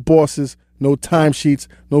 No bosses, no timesheets,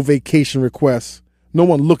 no vacation requests. No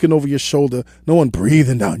one looking over your shoulder. No one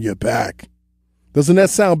breathing down your back. Doesn't that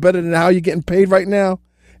sound better than how you're getting paid right now?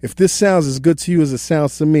 If this sounds as good to you as it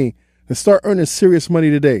sounds to me, then start earning serious money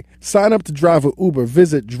today. Sign up to drive with Uber.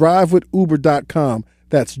 Visit drivewithuber.com.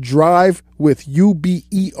 That's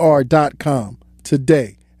drivewithuber.com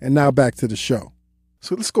today. And now back to the show.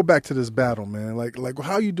 So let's go back to this battle, man. Like,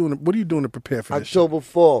 how are you doing? What are you doing to prepare for this? October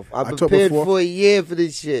 4th. I prepared for a year for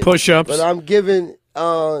this shit. Push-ups. But I'm giving,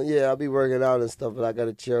 I'll be working out and stuff, but I got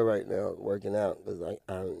to chill right now working out because I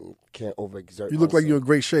can't overexert You look myself. like you're in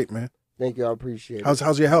great shape, man. Thank you. I appreciate it.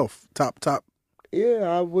 How's your health? Top. Yeah,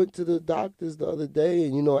 I went to the doctors the other day,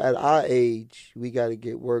 and, at our age, we got to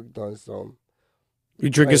get work done. So, you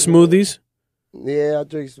drinking smoothies? Yeah, I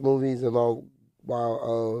drink smoothies, and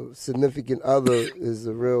my significant other is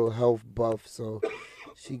a real health buff, so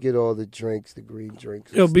she get all the drinks, the green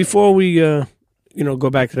drinks. Yo, before we, go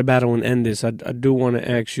back to the battle and end this, I do want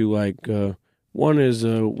to ask you, one is,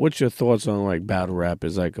 what's your thoughts on, battle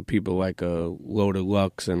rappers, people like Loaded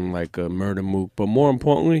Lux and, Murder Mook, but more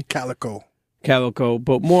importantly... Calico,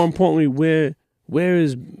 but more importantly, where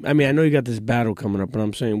is, I know you got this battle coming up, but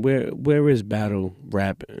I'm saying, where is battle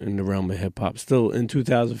rap in the realm of hip-hop still in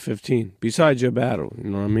 2015, besides your battle,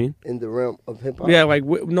 you know what I mean? In the realm of hip-hop? Yeah, in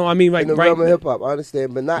the realm of hip-hop, I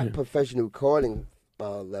understand, but not professional recording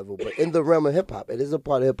level, but in the realm of hip-hop, it is a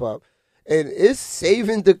part of hip-hop, and it's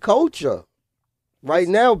saving the culture. Right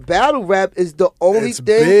now, battle rap is the only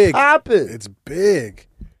thing popping. It's big.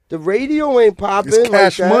 The radio ain't popping. It's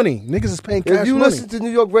cash like that. money. Niggas is paying cash money. If you listen to New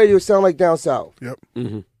York radio, it sound like down south. Yep.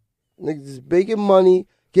 Mm-hmm. Niggas is making money,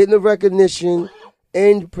 getting the recognition,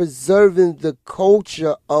 and preserving the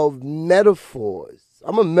culture of metaphors.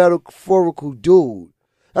 I'm a metaphorical dude.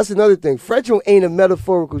 That's another thing. Fredro ain't a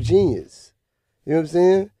metaphorical genius. You know what I'm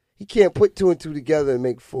saying? He can't put 2 and 2 together and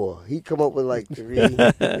make 4. He come up with like 3,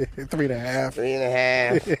 3.5,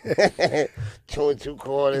 3.5, 2 and 2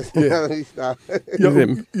 quarters. Yeah.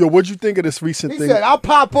 Yo, what'd you think of this recent thing? He said, "I'll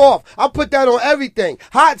pop off. I'll put that on everything.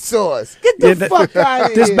 Hot sauce. Get the fuck out of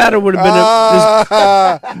here." This battle would have been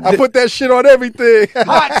I put that shit on everything.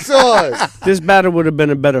 Hot sauce. This battle would have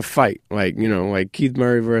been a better fight. Like, you know, like Keith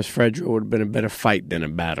Murray versus Fredro would have been a better fight than a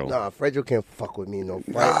battle. Nah, Fredro can't fuck with me in no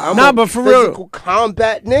fight. I'm but for real, physical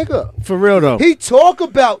combat nigga. For real though, he talk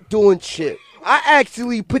about doing shit. I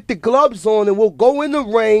actually put the gloves on and we'll go in the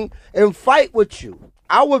ring and fight with you.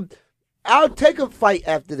 I'll take a fight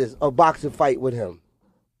after this, a boxing fight with him.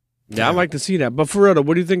 Yeah, I'd like to see that. But for real though,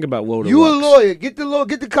 what do you think about Woda? You a lawyer? Get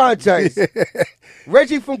the contacts.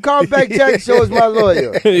 Reggie from Combat Jack Show is my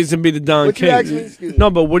lawyer. He used to be the Don King. Me? No,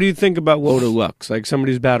 but what do you think about Woda Lux? Like some of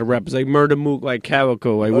these battle rappers, like Murder Mook, like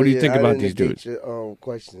Calico. Like, what do you think about these dudes? Your,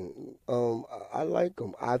 question. I like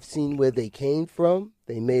them. I've seen where they came from.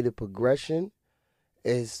 They made a progression.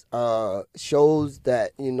 It shows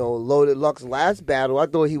that, you know, Loaded Lux's last battle, I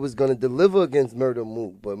thought he was going to deliver against Murder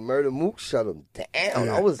Mook, but Murder Mook shut him down.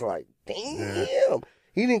 Yeah. I was like, damn. Yeah.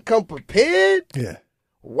 He didn't come prepared? Yeah.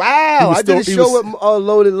 Wow. I did a show with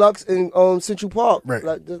Loaded Lux in Central Park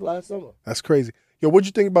just last summer. That's crazy. Yo, what'd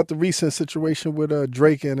you think about the recent situation with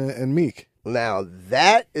Drake and Meek? Now,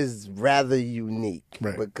 that is rather unique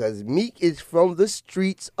because Meek is from the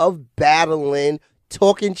streets of battling,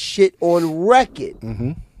 talking shit on record.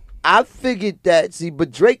 Mm-hmm. I figured that,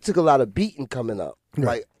 but Drake took a lot of beating coming up.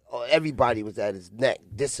 Like, everybody was at his neck,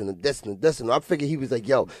 dissing and I figured he was like,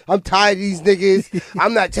 yo, I'm tired of these niggas.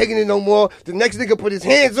 I'm not taking it no more. The next nigga put his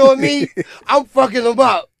hands on me. I'm fucking him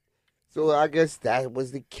up. So I guess that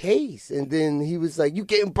was the case. And then he was like, you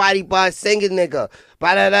getting bodied by a singing nigga.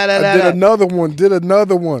 I did another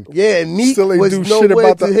one. Yeah, and Meek was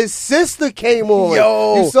nowhere till his sister came on.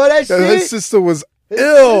 Yo. You saw that shit? His sister was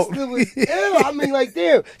ill. I mean, like,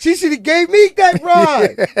 damn, she should have gave Meek that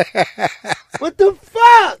ride. What the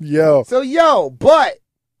fuck? Yo. So, but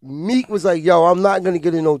Meek was like, yo, I'm not going to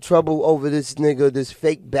get in no trouble over this nigga, this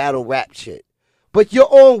fake battle rap shit. But you're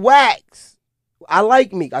on wax. I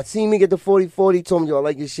like Meek. I seen Meek at the 40-40, told me, yo, I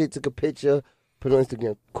like your shit, took a picture, put it on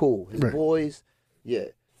Instagram. Cool. His boys, yeah.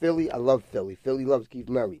 Philly, I love Philly. Philly loves Keith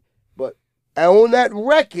Murray. But on that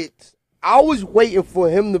record, I was waiting for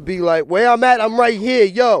him to be like, where I'm at, I'm right here,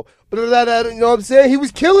 yo. You know what I'm saying? He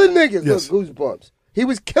was killing niggas. Yes. Look, Goosebumps. He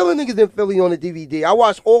was killing niggas in Philly on the DVD. I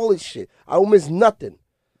watched all his shit. I don't miss nothing.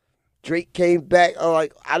 Drake came back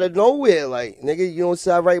like out of nowhere. Like, nigga, you don't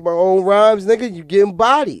say I write my own rhymes, nigga, you getting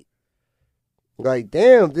bodied. Like,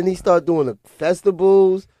 damn. Then he started doing the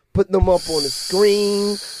festivals, putting them up on the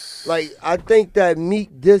screen. Like, I think that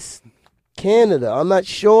Meek dissed Canada. I'm not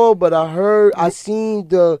sure, but I seen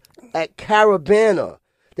at Caravana.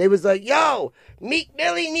 They was like, yo, Meek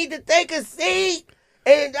Millie need to take a seat.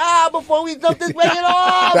 And before we dump this record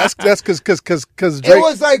off. That's because Drake. It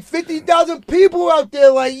was like 50,000 people out there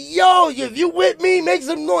like, yo, if you with me, make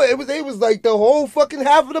some noise. It was like the whole fucking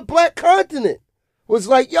half of the black continent was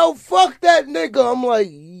like, yo, fuck that nigga. I'm like,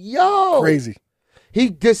 yo. Crazy.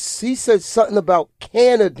 He said something about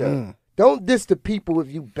Canada. Don't diss the people if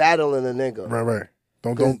you battling a nigga. Right.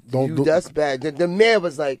 Don't. That's bad. The man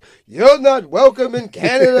was like, "You're not welcome in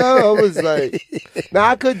Canada." I was like,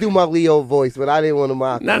 I could do my Leo voice, but I didn't want to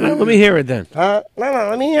mock. No, let me hear it then. Huh? No,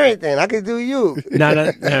 let me hear it then. I could do you. No.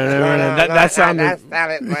 That sounded.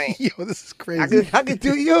 Yo, this is crazy. I could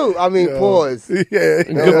do you. I mean, pause. Yeah,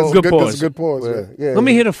 good pause. That's a good pause. Yeah. Let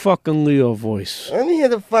me hear the fucking Leo voice. Let me hear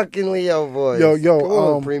the fucking Leo voice. Yo, come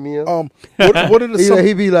on, premium. What are the?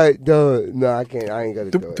 He'd be like, duh, no, I can't. I ain't got to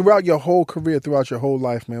do it. Throughout your whole career, throughout your whole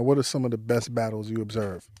life, man, what are some of the best battles you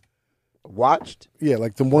observed? Watched? Yeah,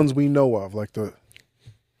 like the ones we know of, like the.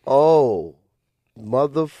 Oh,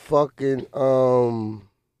 motherfucking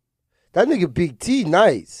that nigga Big T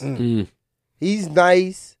nice. He's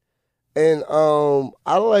nice, and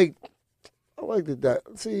I like that.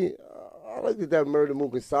 See, I like that Murder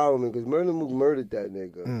Mook and Solomon because Murder Mook murdered that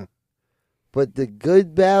nigga. But the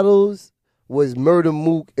good battles was Murder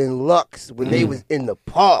Mook and Lux when they was in the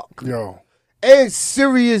park. Yo. And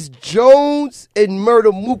Sirius Jones and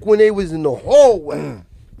Murder Mook when they was in the hallway.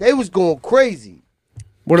 They was going crazy.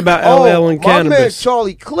 What about LL and Cannabis? My man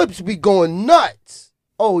Charlie Clips be going nuts.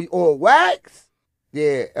 Oh, on wax?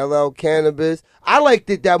 Yeah, LL Cannabis. I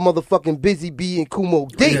liked it that motherfucking Busy B and Kumo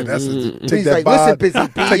D. Yeah, that's He's like, listen, Busy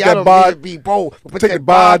B, I don't mean to be bold. Take that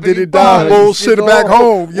bod, did it die, bullshit back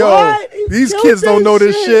home. Yo, these kids don't know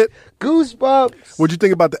this shit. Goosebumps. What'd you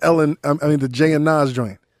think about the Jay and Nas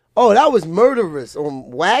joint? Oh, that was murderous.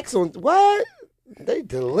 On wax, on what? They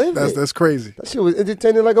delivered. That's crazy. That shit was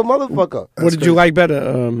entertaining like a motherfucker. What did you like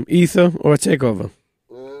better, Ether or Takeover?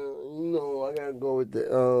 I gotta go with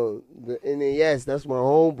the NAS. That's my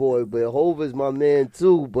homeboy, but Hov is my man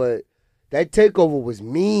too. But that Takeover was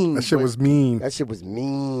mean. That shit was mean. That shit was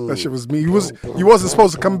mean. You wasn't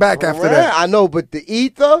supposed to come back after that. I know, but the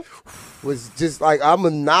Ether was just like, I'm a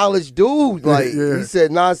knowledge dude. Like he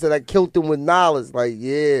said, Nas said I killed him with knowledge. Like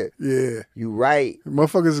yeah, you right.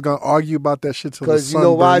 Motherfuckers is gonna argue about that shit till the sun. Because you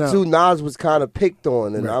know why too? Nas was kind of picked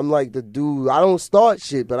on, and I'm like the dude. I don't start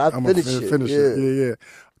shit, but I'm finish it. Yeah.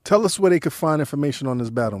 Tell us where they could find information on this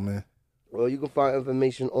battle, man. Well, you can find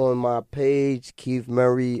information on my page, Keith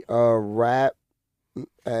Murray Rap,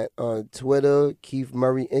 at Twitter, Keith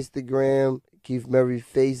Murray Instagram, Keith Murray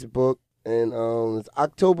Facebook, and it's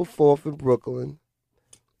October 4th in Brooklyn.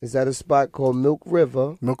 It's at a spot called Milk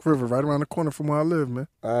River. Milk River, right around the corner from where I live, man.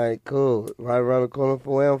 All right, cool. Right around the corner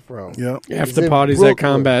from where I'm from. Yep. After parties at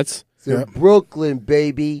Combats. It's in Brooklyn,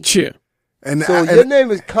 baby. Cheer. Your name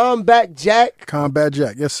is Combat Jack? Combat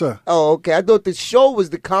Jack, yes, sir. Oh, okay. I thought the show was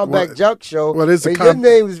the Combat Jack show. Well, it's your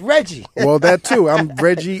name is Reggie. Well, that too. I'm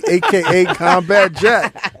Reggie, a.k.a. Combat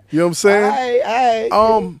Jack. You know what I'm saying?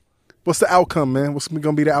 All right. What's the outcome, man? What's going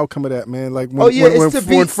to be the outcome of that, man? Like it's the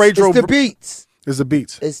beats. It's the beats. It's the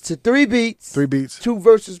beats. It's to 3 beats. 3 beats. 2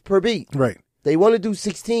 verses per beat. Right. They want to do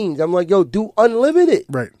 16s. I'm like, yo, do unlimited.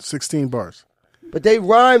 Right. 16 bars. But they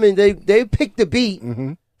rhyme and they pick the beat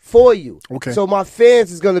for you. Okay. So my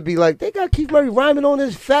fans is going to be like, they got Keith Murray rhyming on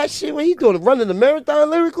this fat shit. What he doing? Running the marathon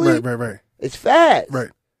lyrically? Right. It's fast. Right.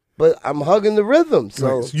 But I'm hugging the rhythm.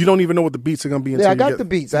 So you don't even know what the beats are going to be until I got the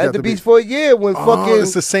beats. I had the beats for a year when fucking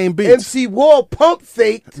it's the same beats. MC Wall pump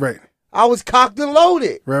faked. Right. I was cocked and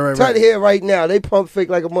loaded. Right. Tell here right now. They pump fake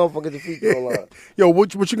like a motherfucker at the free throw line. Yo,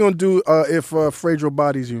 what you gonna do if Fredro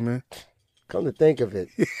bodies you, man? Come to think of it,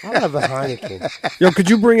 I'll have a Heineken. Yo, could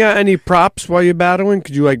you bring out any props while you're battling?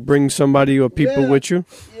 Could you like bring somebody or people with you?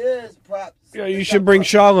 Yes, props. Yeah, you should bring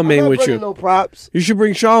Charlemagne with you. No props. You should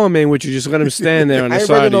bring Charlemagne with you. Just let him stand there on the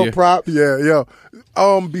side of you. No props. Yeah.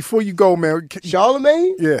 Before you go, man.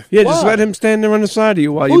 Charlemagne? Yeah. Yeah, just let him stand there on the side of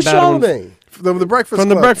you while you're battling. Charlemagne? The Breakfast From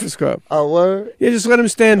Club. the Breakfast Club. Oh, word? Yeah, just let him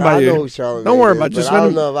stand by you. I know who Charlemagne Don't worry is, about it. Just but let I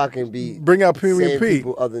him. don't know if I can be. Bring out Premium P.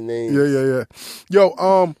 People other names. Yeah.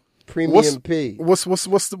 Yo, Premium P. What's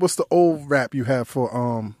the old rap you have for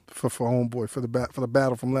Homeboy for the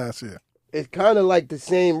battle from last year? It's kind of like the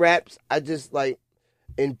same raps. I just like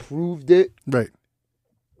improved it. Right.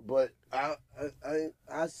 But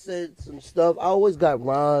I said some stuff. I always got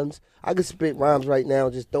rhymes. I could spit rhymes right now.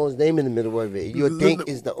 Just throw his name in the middle of it. You would think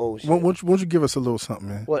is the old shit. Won't you give us a little something,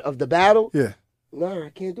 man? What, of the battle? Yeah. No, I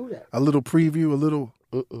can't do that. A little preview, a little.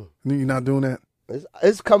 You're not doing that.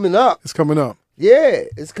 It's coming up. It's coming up. Yeah,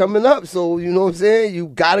 it's coming up. So, you know what I'm saying? You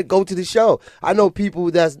got to go to the show. I know people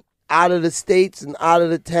that's out of the states and out of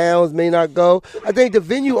the towns may not go. I think the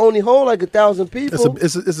venue only hold like 1,000 people.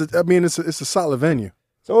 It's a solid venue.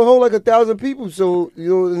 So it hold like 1,000 people. So, you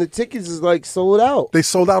know, and the tickets is like sold out. They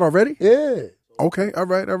sold out already? Yeah. Okay, all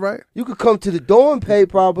right. You could come to the door and pay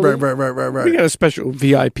probably. Right. We got a special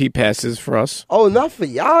VIP passes for us. Oh, not for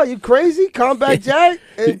y'all. You crazy? Combat Jack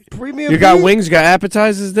and Premium. You got wings, got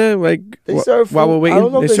appetizers there? Like they serve food. While we're waiting, I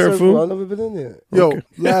don't know they if serve food? I've never been in there. Yo,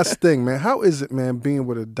 last thing, man. How is it, man, being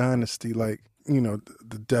with a dynasty like, you know,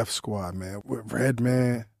 the Def Squad, man, with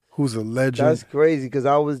Redman, who's a legend? That's crazy because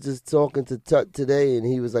I was just talking to Tut today and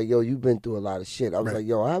he was like, yo, you've been through a lot of shit. I was like,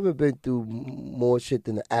 yo, I haven't been through more shit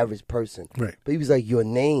than the average person. Right. But he was like, your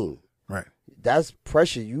name. Right. That's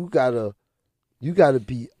pressure. You gotta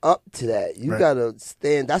be up to that. You gotta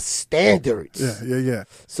stand. That's standards. Yeah.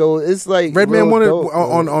 So it's like Redman wanted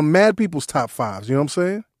on Mad People's top 5s. You know what I'm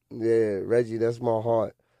saying? Yeah, Reggie, that's my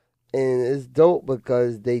heart. And it's dope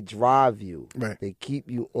because they drive you. Right. They keep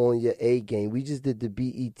you on your A game. We just did the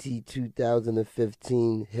BET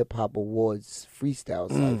 2015 Hip Hop Awards freestyle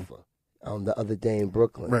cypher the other day in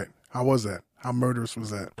Brooklyn. Right. How was that? How murderous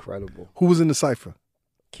was that? Incredible. Who was in the cypher?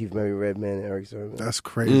 Keith Murray, Redman, and Eric Sermon. That's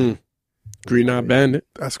crazy. Green Eye Bandit.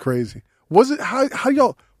 That's crazy. Was it how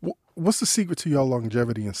y'all? What's the secret to y'all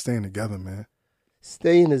longevity and staying together, man?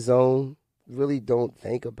 Stay in the zone. Really don't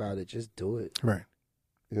think about it. Just do it. Right.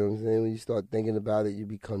 You know what I'm saying? When you start thinking about it, you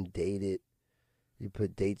become dated. You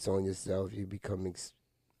put dates on yourself. You become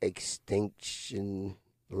extinction,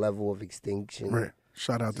 level of extinction. Right.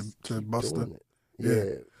 Shout out to Buster.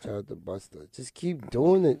 Yeah, shout out to Buster. Just keep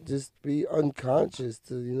doing it. Just be unconscious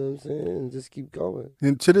to, you know what I'm saying? And just keep going.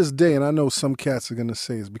 And to this day, and I know some cats are going to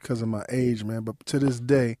say it's because of my age, man, but to this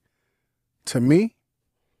day, to me,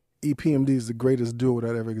 EPMD is the greatest duo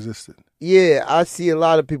that ever existed. Yeah, I see a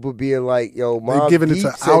lot of people being like, yo, Mobb giving it Deep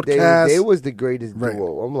to said Outkast. they was the greatest Right.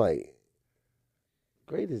 duo. I'm like,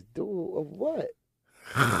 greatest duo of what?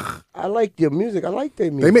 I like their music. I like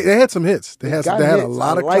their music. They had some hits. They had a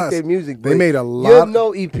lot of I like classics. their music. They made a lot. You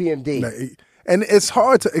know EPMD. And it's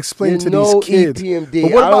hard to explain to know these kids.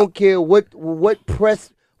 EPMD. I don't care what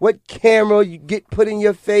press, what camera you get put in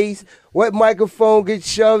your face, what microphone gets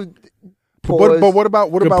shoved. But what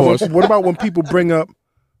about when people bring up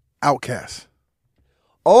Outkast?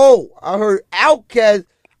 Oh, I heard Outkast.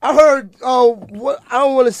 I heard what I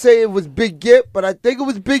don't want to say it was Big Gip, but I think it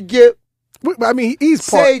was Big Gip. I mean, he's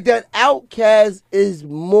say that Outkast is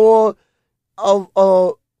more of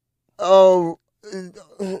a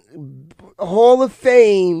Hall of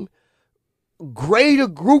Fame greater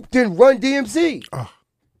group than Run DMC.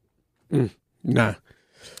 Nah.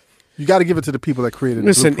 You got to give it to the people that created it.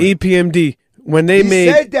 Listen, EPMD. When they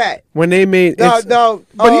said that. When they made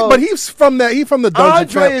but he's from that. He's from the Dungeon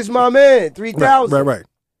Andre Trap. is my man. 3000. Right.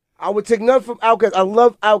 I would take nothing from Outkast. I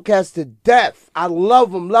love Outkast to death. I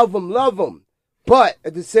love him. But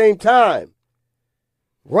at the same time,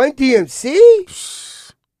 Run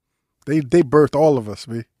DMC. They birthed all of us,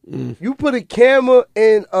 man. You put a camera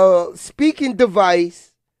and a speaking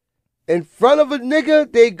device in front of a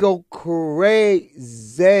nigga, they go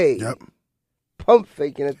crazy. Yep. Pump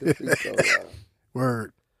faking at the freestyle line.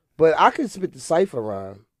 Word. But I can spit the cipher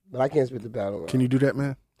rhyme, but I can't spit the battle rhyme. Can you do that,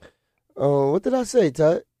 man? What did I say,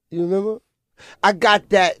 Tut? You remember? I got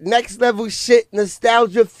that next level shit,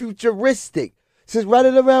 nostalgia, futuristic. Since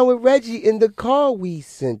riding around with Reggie in the car, we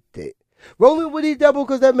sent it. Rolling with E-Double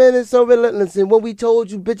because that man is so relentless. And when we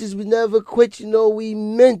told you bitches we never quit, you know we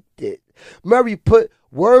meant it. Murray put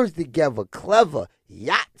words together, clever,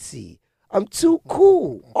 Yahtzee. I'm too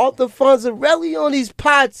cool. Arthur Fonzarelli on these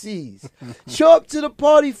potsies. Show up to the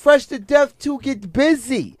party fresh to death to get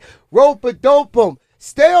busy. Rope a dope 'em.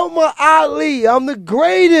 Stay on my Ali. I'm the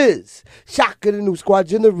greatest. Shock of the new squad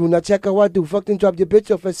general. Now check how I do. Fuck and drop your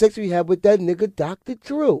bitch off at sex rehab with that nigga Dr.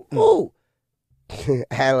 Drew. Ooh.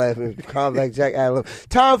 Ad-lib, Combat Jack ad-lib.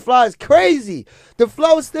 Time flies crazy. The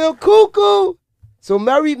flow's still cuckoo. So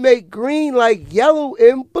Mary make green like yellow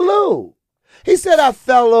and blue. He said I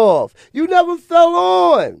fell off. You never fell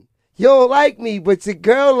on. You don't like me, but your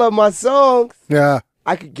girl love my songs. Yeah.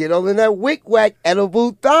 I could get on in that wick-wack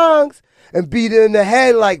edible thongs and beat her in the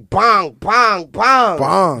head like bong, bong, bong.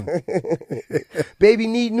 Bong. Baby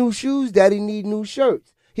need new shoes, daddy need new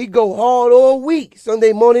shirts. He go hard all week.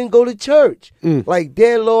 Sunday morning go to church. Like,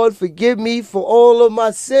 dear Lord, forgive me for all of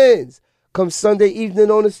my sins. Come Sunday evening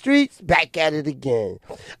on the streets, back at it again.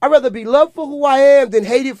 I'd rather be loved for who I am than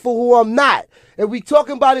hated for who I'm not. If we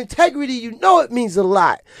talking about integrity, you know it means a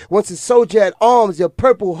lot. Once a soldier at arms, your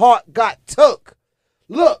purple heart got took.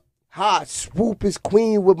 Look how I swoop his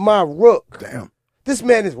queen with my rook. Damn. This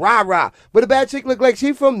man is rah-rah, but a bad chick look like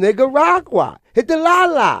she from Nicaragua. Hit the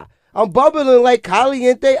la-la. I'm bubbling like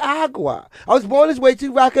caliente agua. I was born this way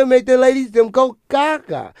to rock and make the ladies them go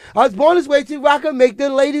gaga. I was born this way to rock and make the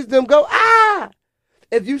ladies them go ah.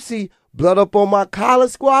 If you see blood up on my collar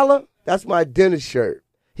squalor, that's my dinner shirt.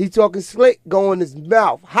 He talking slick, go in his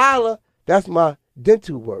mouth. Holla, that's my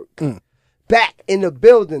dental work. Back in the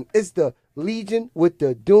building, it's the Legion with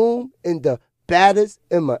the doom and the baddest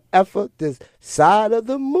in my effort this side of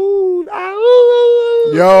the moon.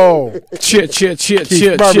 Yo. Cheer,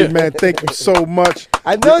 Murray, man, thank you so much.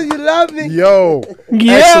 I know you love me. Yo.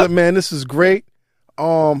 Yeah. Excellent, man. This is great.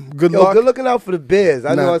 Good luck. Good looking out for the beers.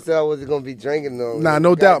 I know I said I wasn't gonna be drinking though. Nah,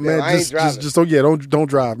 no doubt, man. I ain't driving. Just don't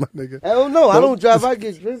drive, my nigga. Hell no, I don't drive. I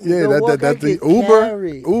get driven. Yeah, that's the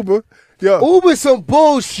Uber. Yo. Uber some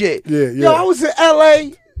bullshit. Yeah. Yo, I was in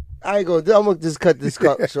LA. I ain't gonna. I'm gonna just cut this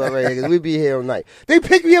short right here because we be here all night. They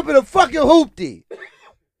picked me up in a fucking hoopty.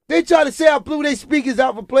 They tried to say I blew their speakers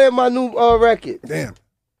out for playing my new record. Damn.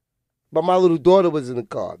 But my little daughter was in the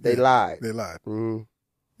car. They lied. Mm-hmm.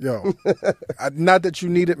 Yo, not that you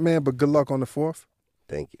need it, man, but good luck on the 4th.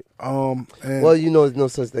 Thank you. Well, you know, there's no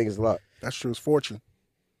such thing as luck. That's true. It's fortune.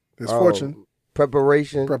 There's fortune.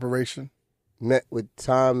 Preparation. Met with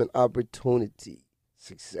time and opportunity.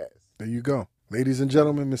 Success. There you go. Ladies and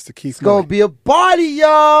gentlemen, Mr. Keith It's going to be a party,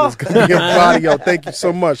 y'all. It's going to be a party, yo. Thank you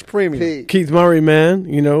so much. Premium. Peace. Keith Murray, man.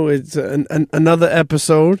 You know, it's another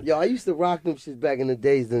episode. Yo, I used to rock them shits back in the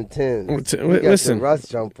days, them 10s. Listen, the Russ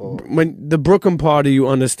jump on. When the Brooklyn party, you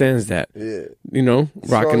understands that. Yeah. You know,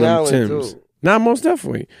 rocking them Timbs. Nah, most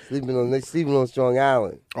definitely. They sleeping on Strong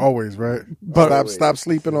Island. Always, right? But stop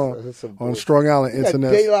sleeping on Strong Island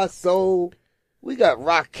internet. De La Soul. We got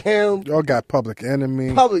Rakim. Y'all got Public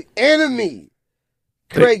Enemy.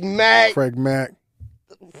 Craig Mack.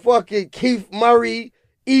 fucking Keith Murray,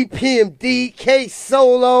 EPMD, K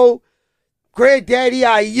Solo, Granddaddy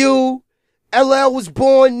IU, LL was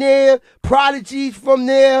born there, Prodigy from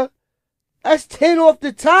there. That's 10 off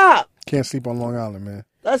the top. Can't sleep on Long Island, man.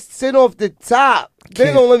 That's 10 off the top.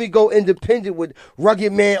 They don't let me go independent with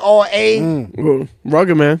Rugged Man R.A.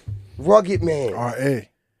 Rugged Man. Rugged Man. R.A.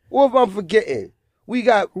 What if I'm forgetting? We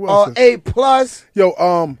got R.A. Plus. Yo,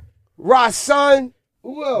 Rason.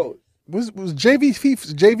 Who else? Was JVC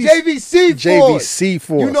Force. JVC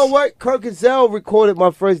Force. You know what? Kirk Gazelle recorded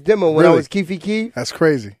my first demo when I was Keefy Keef. That's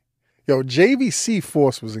crazy. Yo, JVC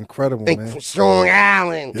Force was incredible, man. Strong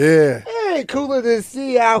Island. Yeah. Hey, cooler than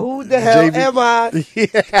see out. Who the hell am I? Yeah.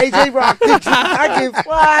 AJ Rock, I can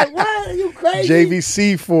fly. What? Are you crazy?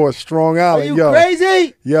 JVC Force, Strong Island. Are you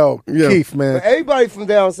crazy? Yo, Keith, man. But everybody from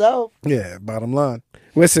down south. Yeah, bottom line.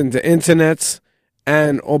 Listen, the internets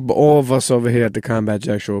and all of us over here at the Combat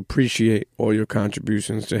Jack Show appreciate all your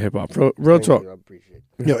contributions to hip hop. Real talk. I appreciate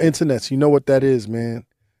it. Yo, internets, you know what that is, man.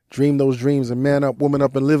 Dream those dreams and man up, woman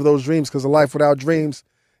up, and live those dreams, because a life without dreams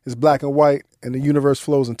is black and white, and the universe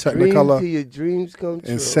flows in Technicolor. Dream till your dreams come true.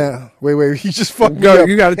 And sound. Wait, you just fucked me up.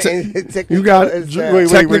 You got it. You got it.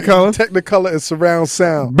 Technicolor. Technicolor and surround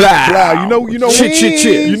sound. Blah. You know. Shit.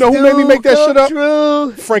 You know who made me make that shit up?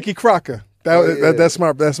 True. Frankie Crocker. That's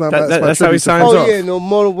my that's how he signs off. Oh yeah, no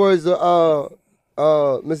more words of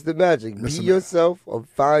Mr. Magic. Be yourself or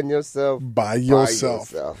find yourself by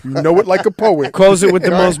yourself. You know it like a poet. Close it with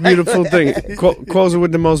the most beautiful thing. Close it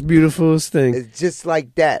with the most beautifulest thing. It's just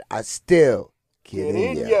like that. I still get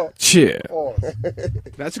in ya. Cheer.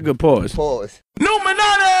 That's a good pause. Pause.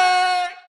 Numinati!